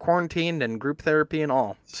 quarantined and group therapy and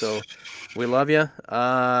all. So we love you.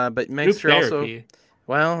 But make group sure therapy. Also.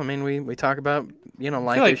 Well, I mean, we talk about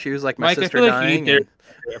life issues like my sister dying.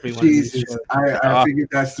 Jesus, I figured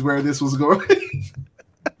that's where this was going.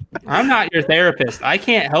 I'm not your therapist. I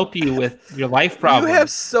can't help you with your life problems. You have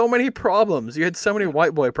so many problems. You had so many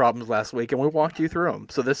white boy problems last week, and we walked you through them.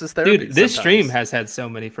 So this is therapy. Dude, this stream has had so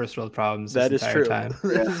many first world problems. That is true. That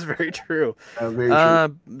is very true. Very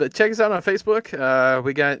true. But check us out on Facebook.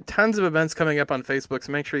 We got tons of events coming up on Facebook,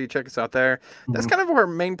 so make sure you check us out there. That's kind of our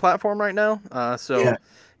main platform right now.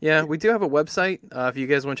 Yeah, we do have a website. If you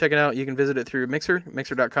guys want to check it out, you can visit it through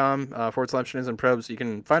Mixer.com/Shenanigans and Probes. You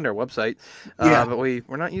can find our website. But we're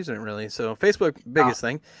not using it really. So Facebook, biggest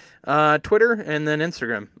thing. Twitter, and then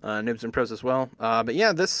Instagram, Noobs and Pros as well. But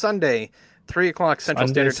yeah, this Sunday, 3 o'clock Central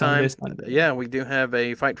Standard Time. Sunday. Yeah, we do have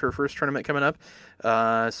a Fight for First tournament coming up.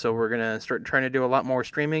 So we're going to start trying to do a lot more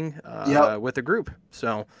streaming with the group.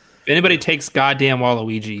 So if anybody takes goddamn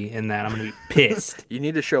Waluigi in that, I'm going to be pissed. You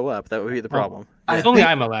need to show up. That would be the problem.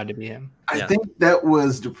 I'm allowed to be him. I think that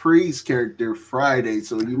was Dupree's character Friday,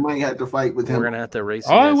 so you might have to fight with him. We're going to have to race.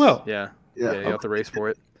 I will. Yeah, you have to race for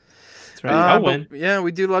it. That's right. I'll win. Yeah,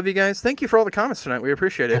 we do love you guys. Thank you for all the comments tonight. We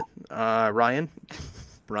appreciate it. Ryan.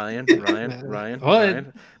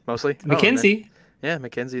 Mostly. Mackenzie. Yeah,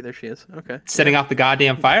 Mackenzie, there she is. Okay. Setting off the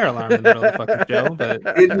goddamn fire alarm in the middle of the fucking show, but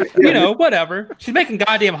whatever. She's making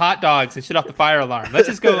goddamn hot dogs and shit off the fire alarm. Let's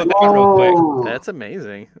just go with that real quick. That's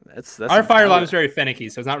amazing. That's our fire alarm is very finicky,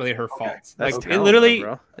 so it's not really her fault. That's like it literally,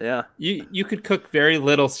 bro. Yeah. You could cook very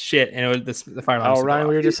little shit and the fire alarm. Oh, Ryan,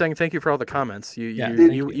 we were just saying thank you for all the comments.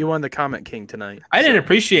 You won the comment king tonight. I didn't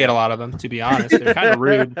appreciate a lot of them, to be honest. They're kind of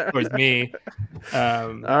rude towards me.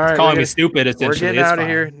 All right, calling me stupid. Essentially, we're getting out of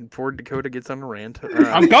here before Dakota gets on a rant.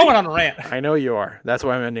 I'm going on a rant. I know you are. That's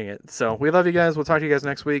why I'm ending it. So we love you guys. We'll talk to you guys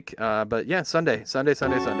next week. But yeah, Sunday. Check us out.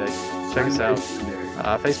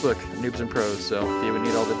 Facebook, Noobs and Pros. So if you would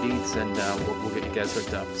need all the deets, and we'll get you guys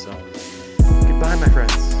hooked up. So goodbye, my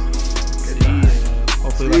friends.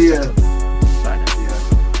 Hopefully,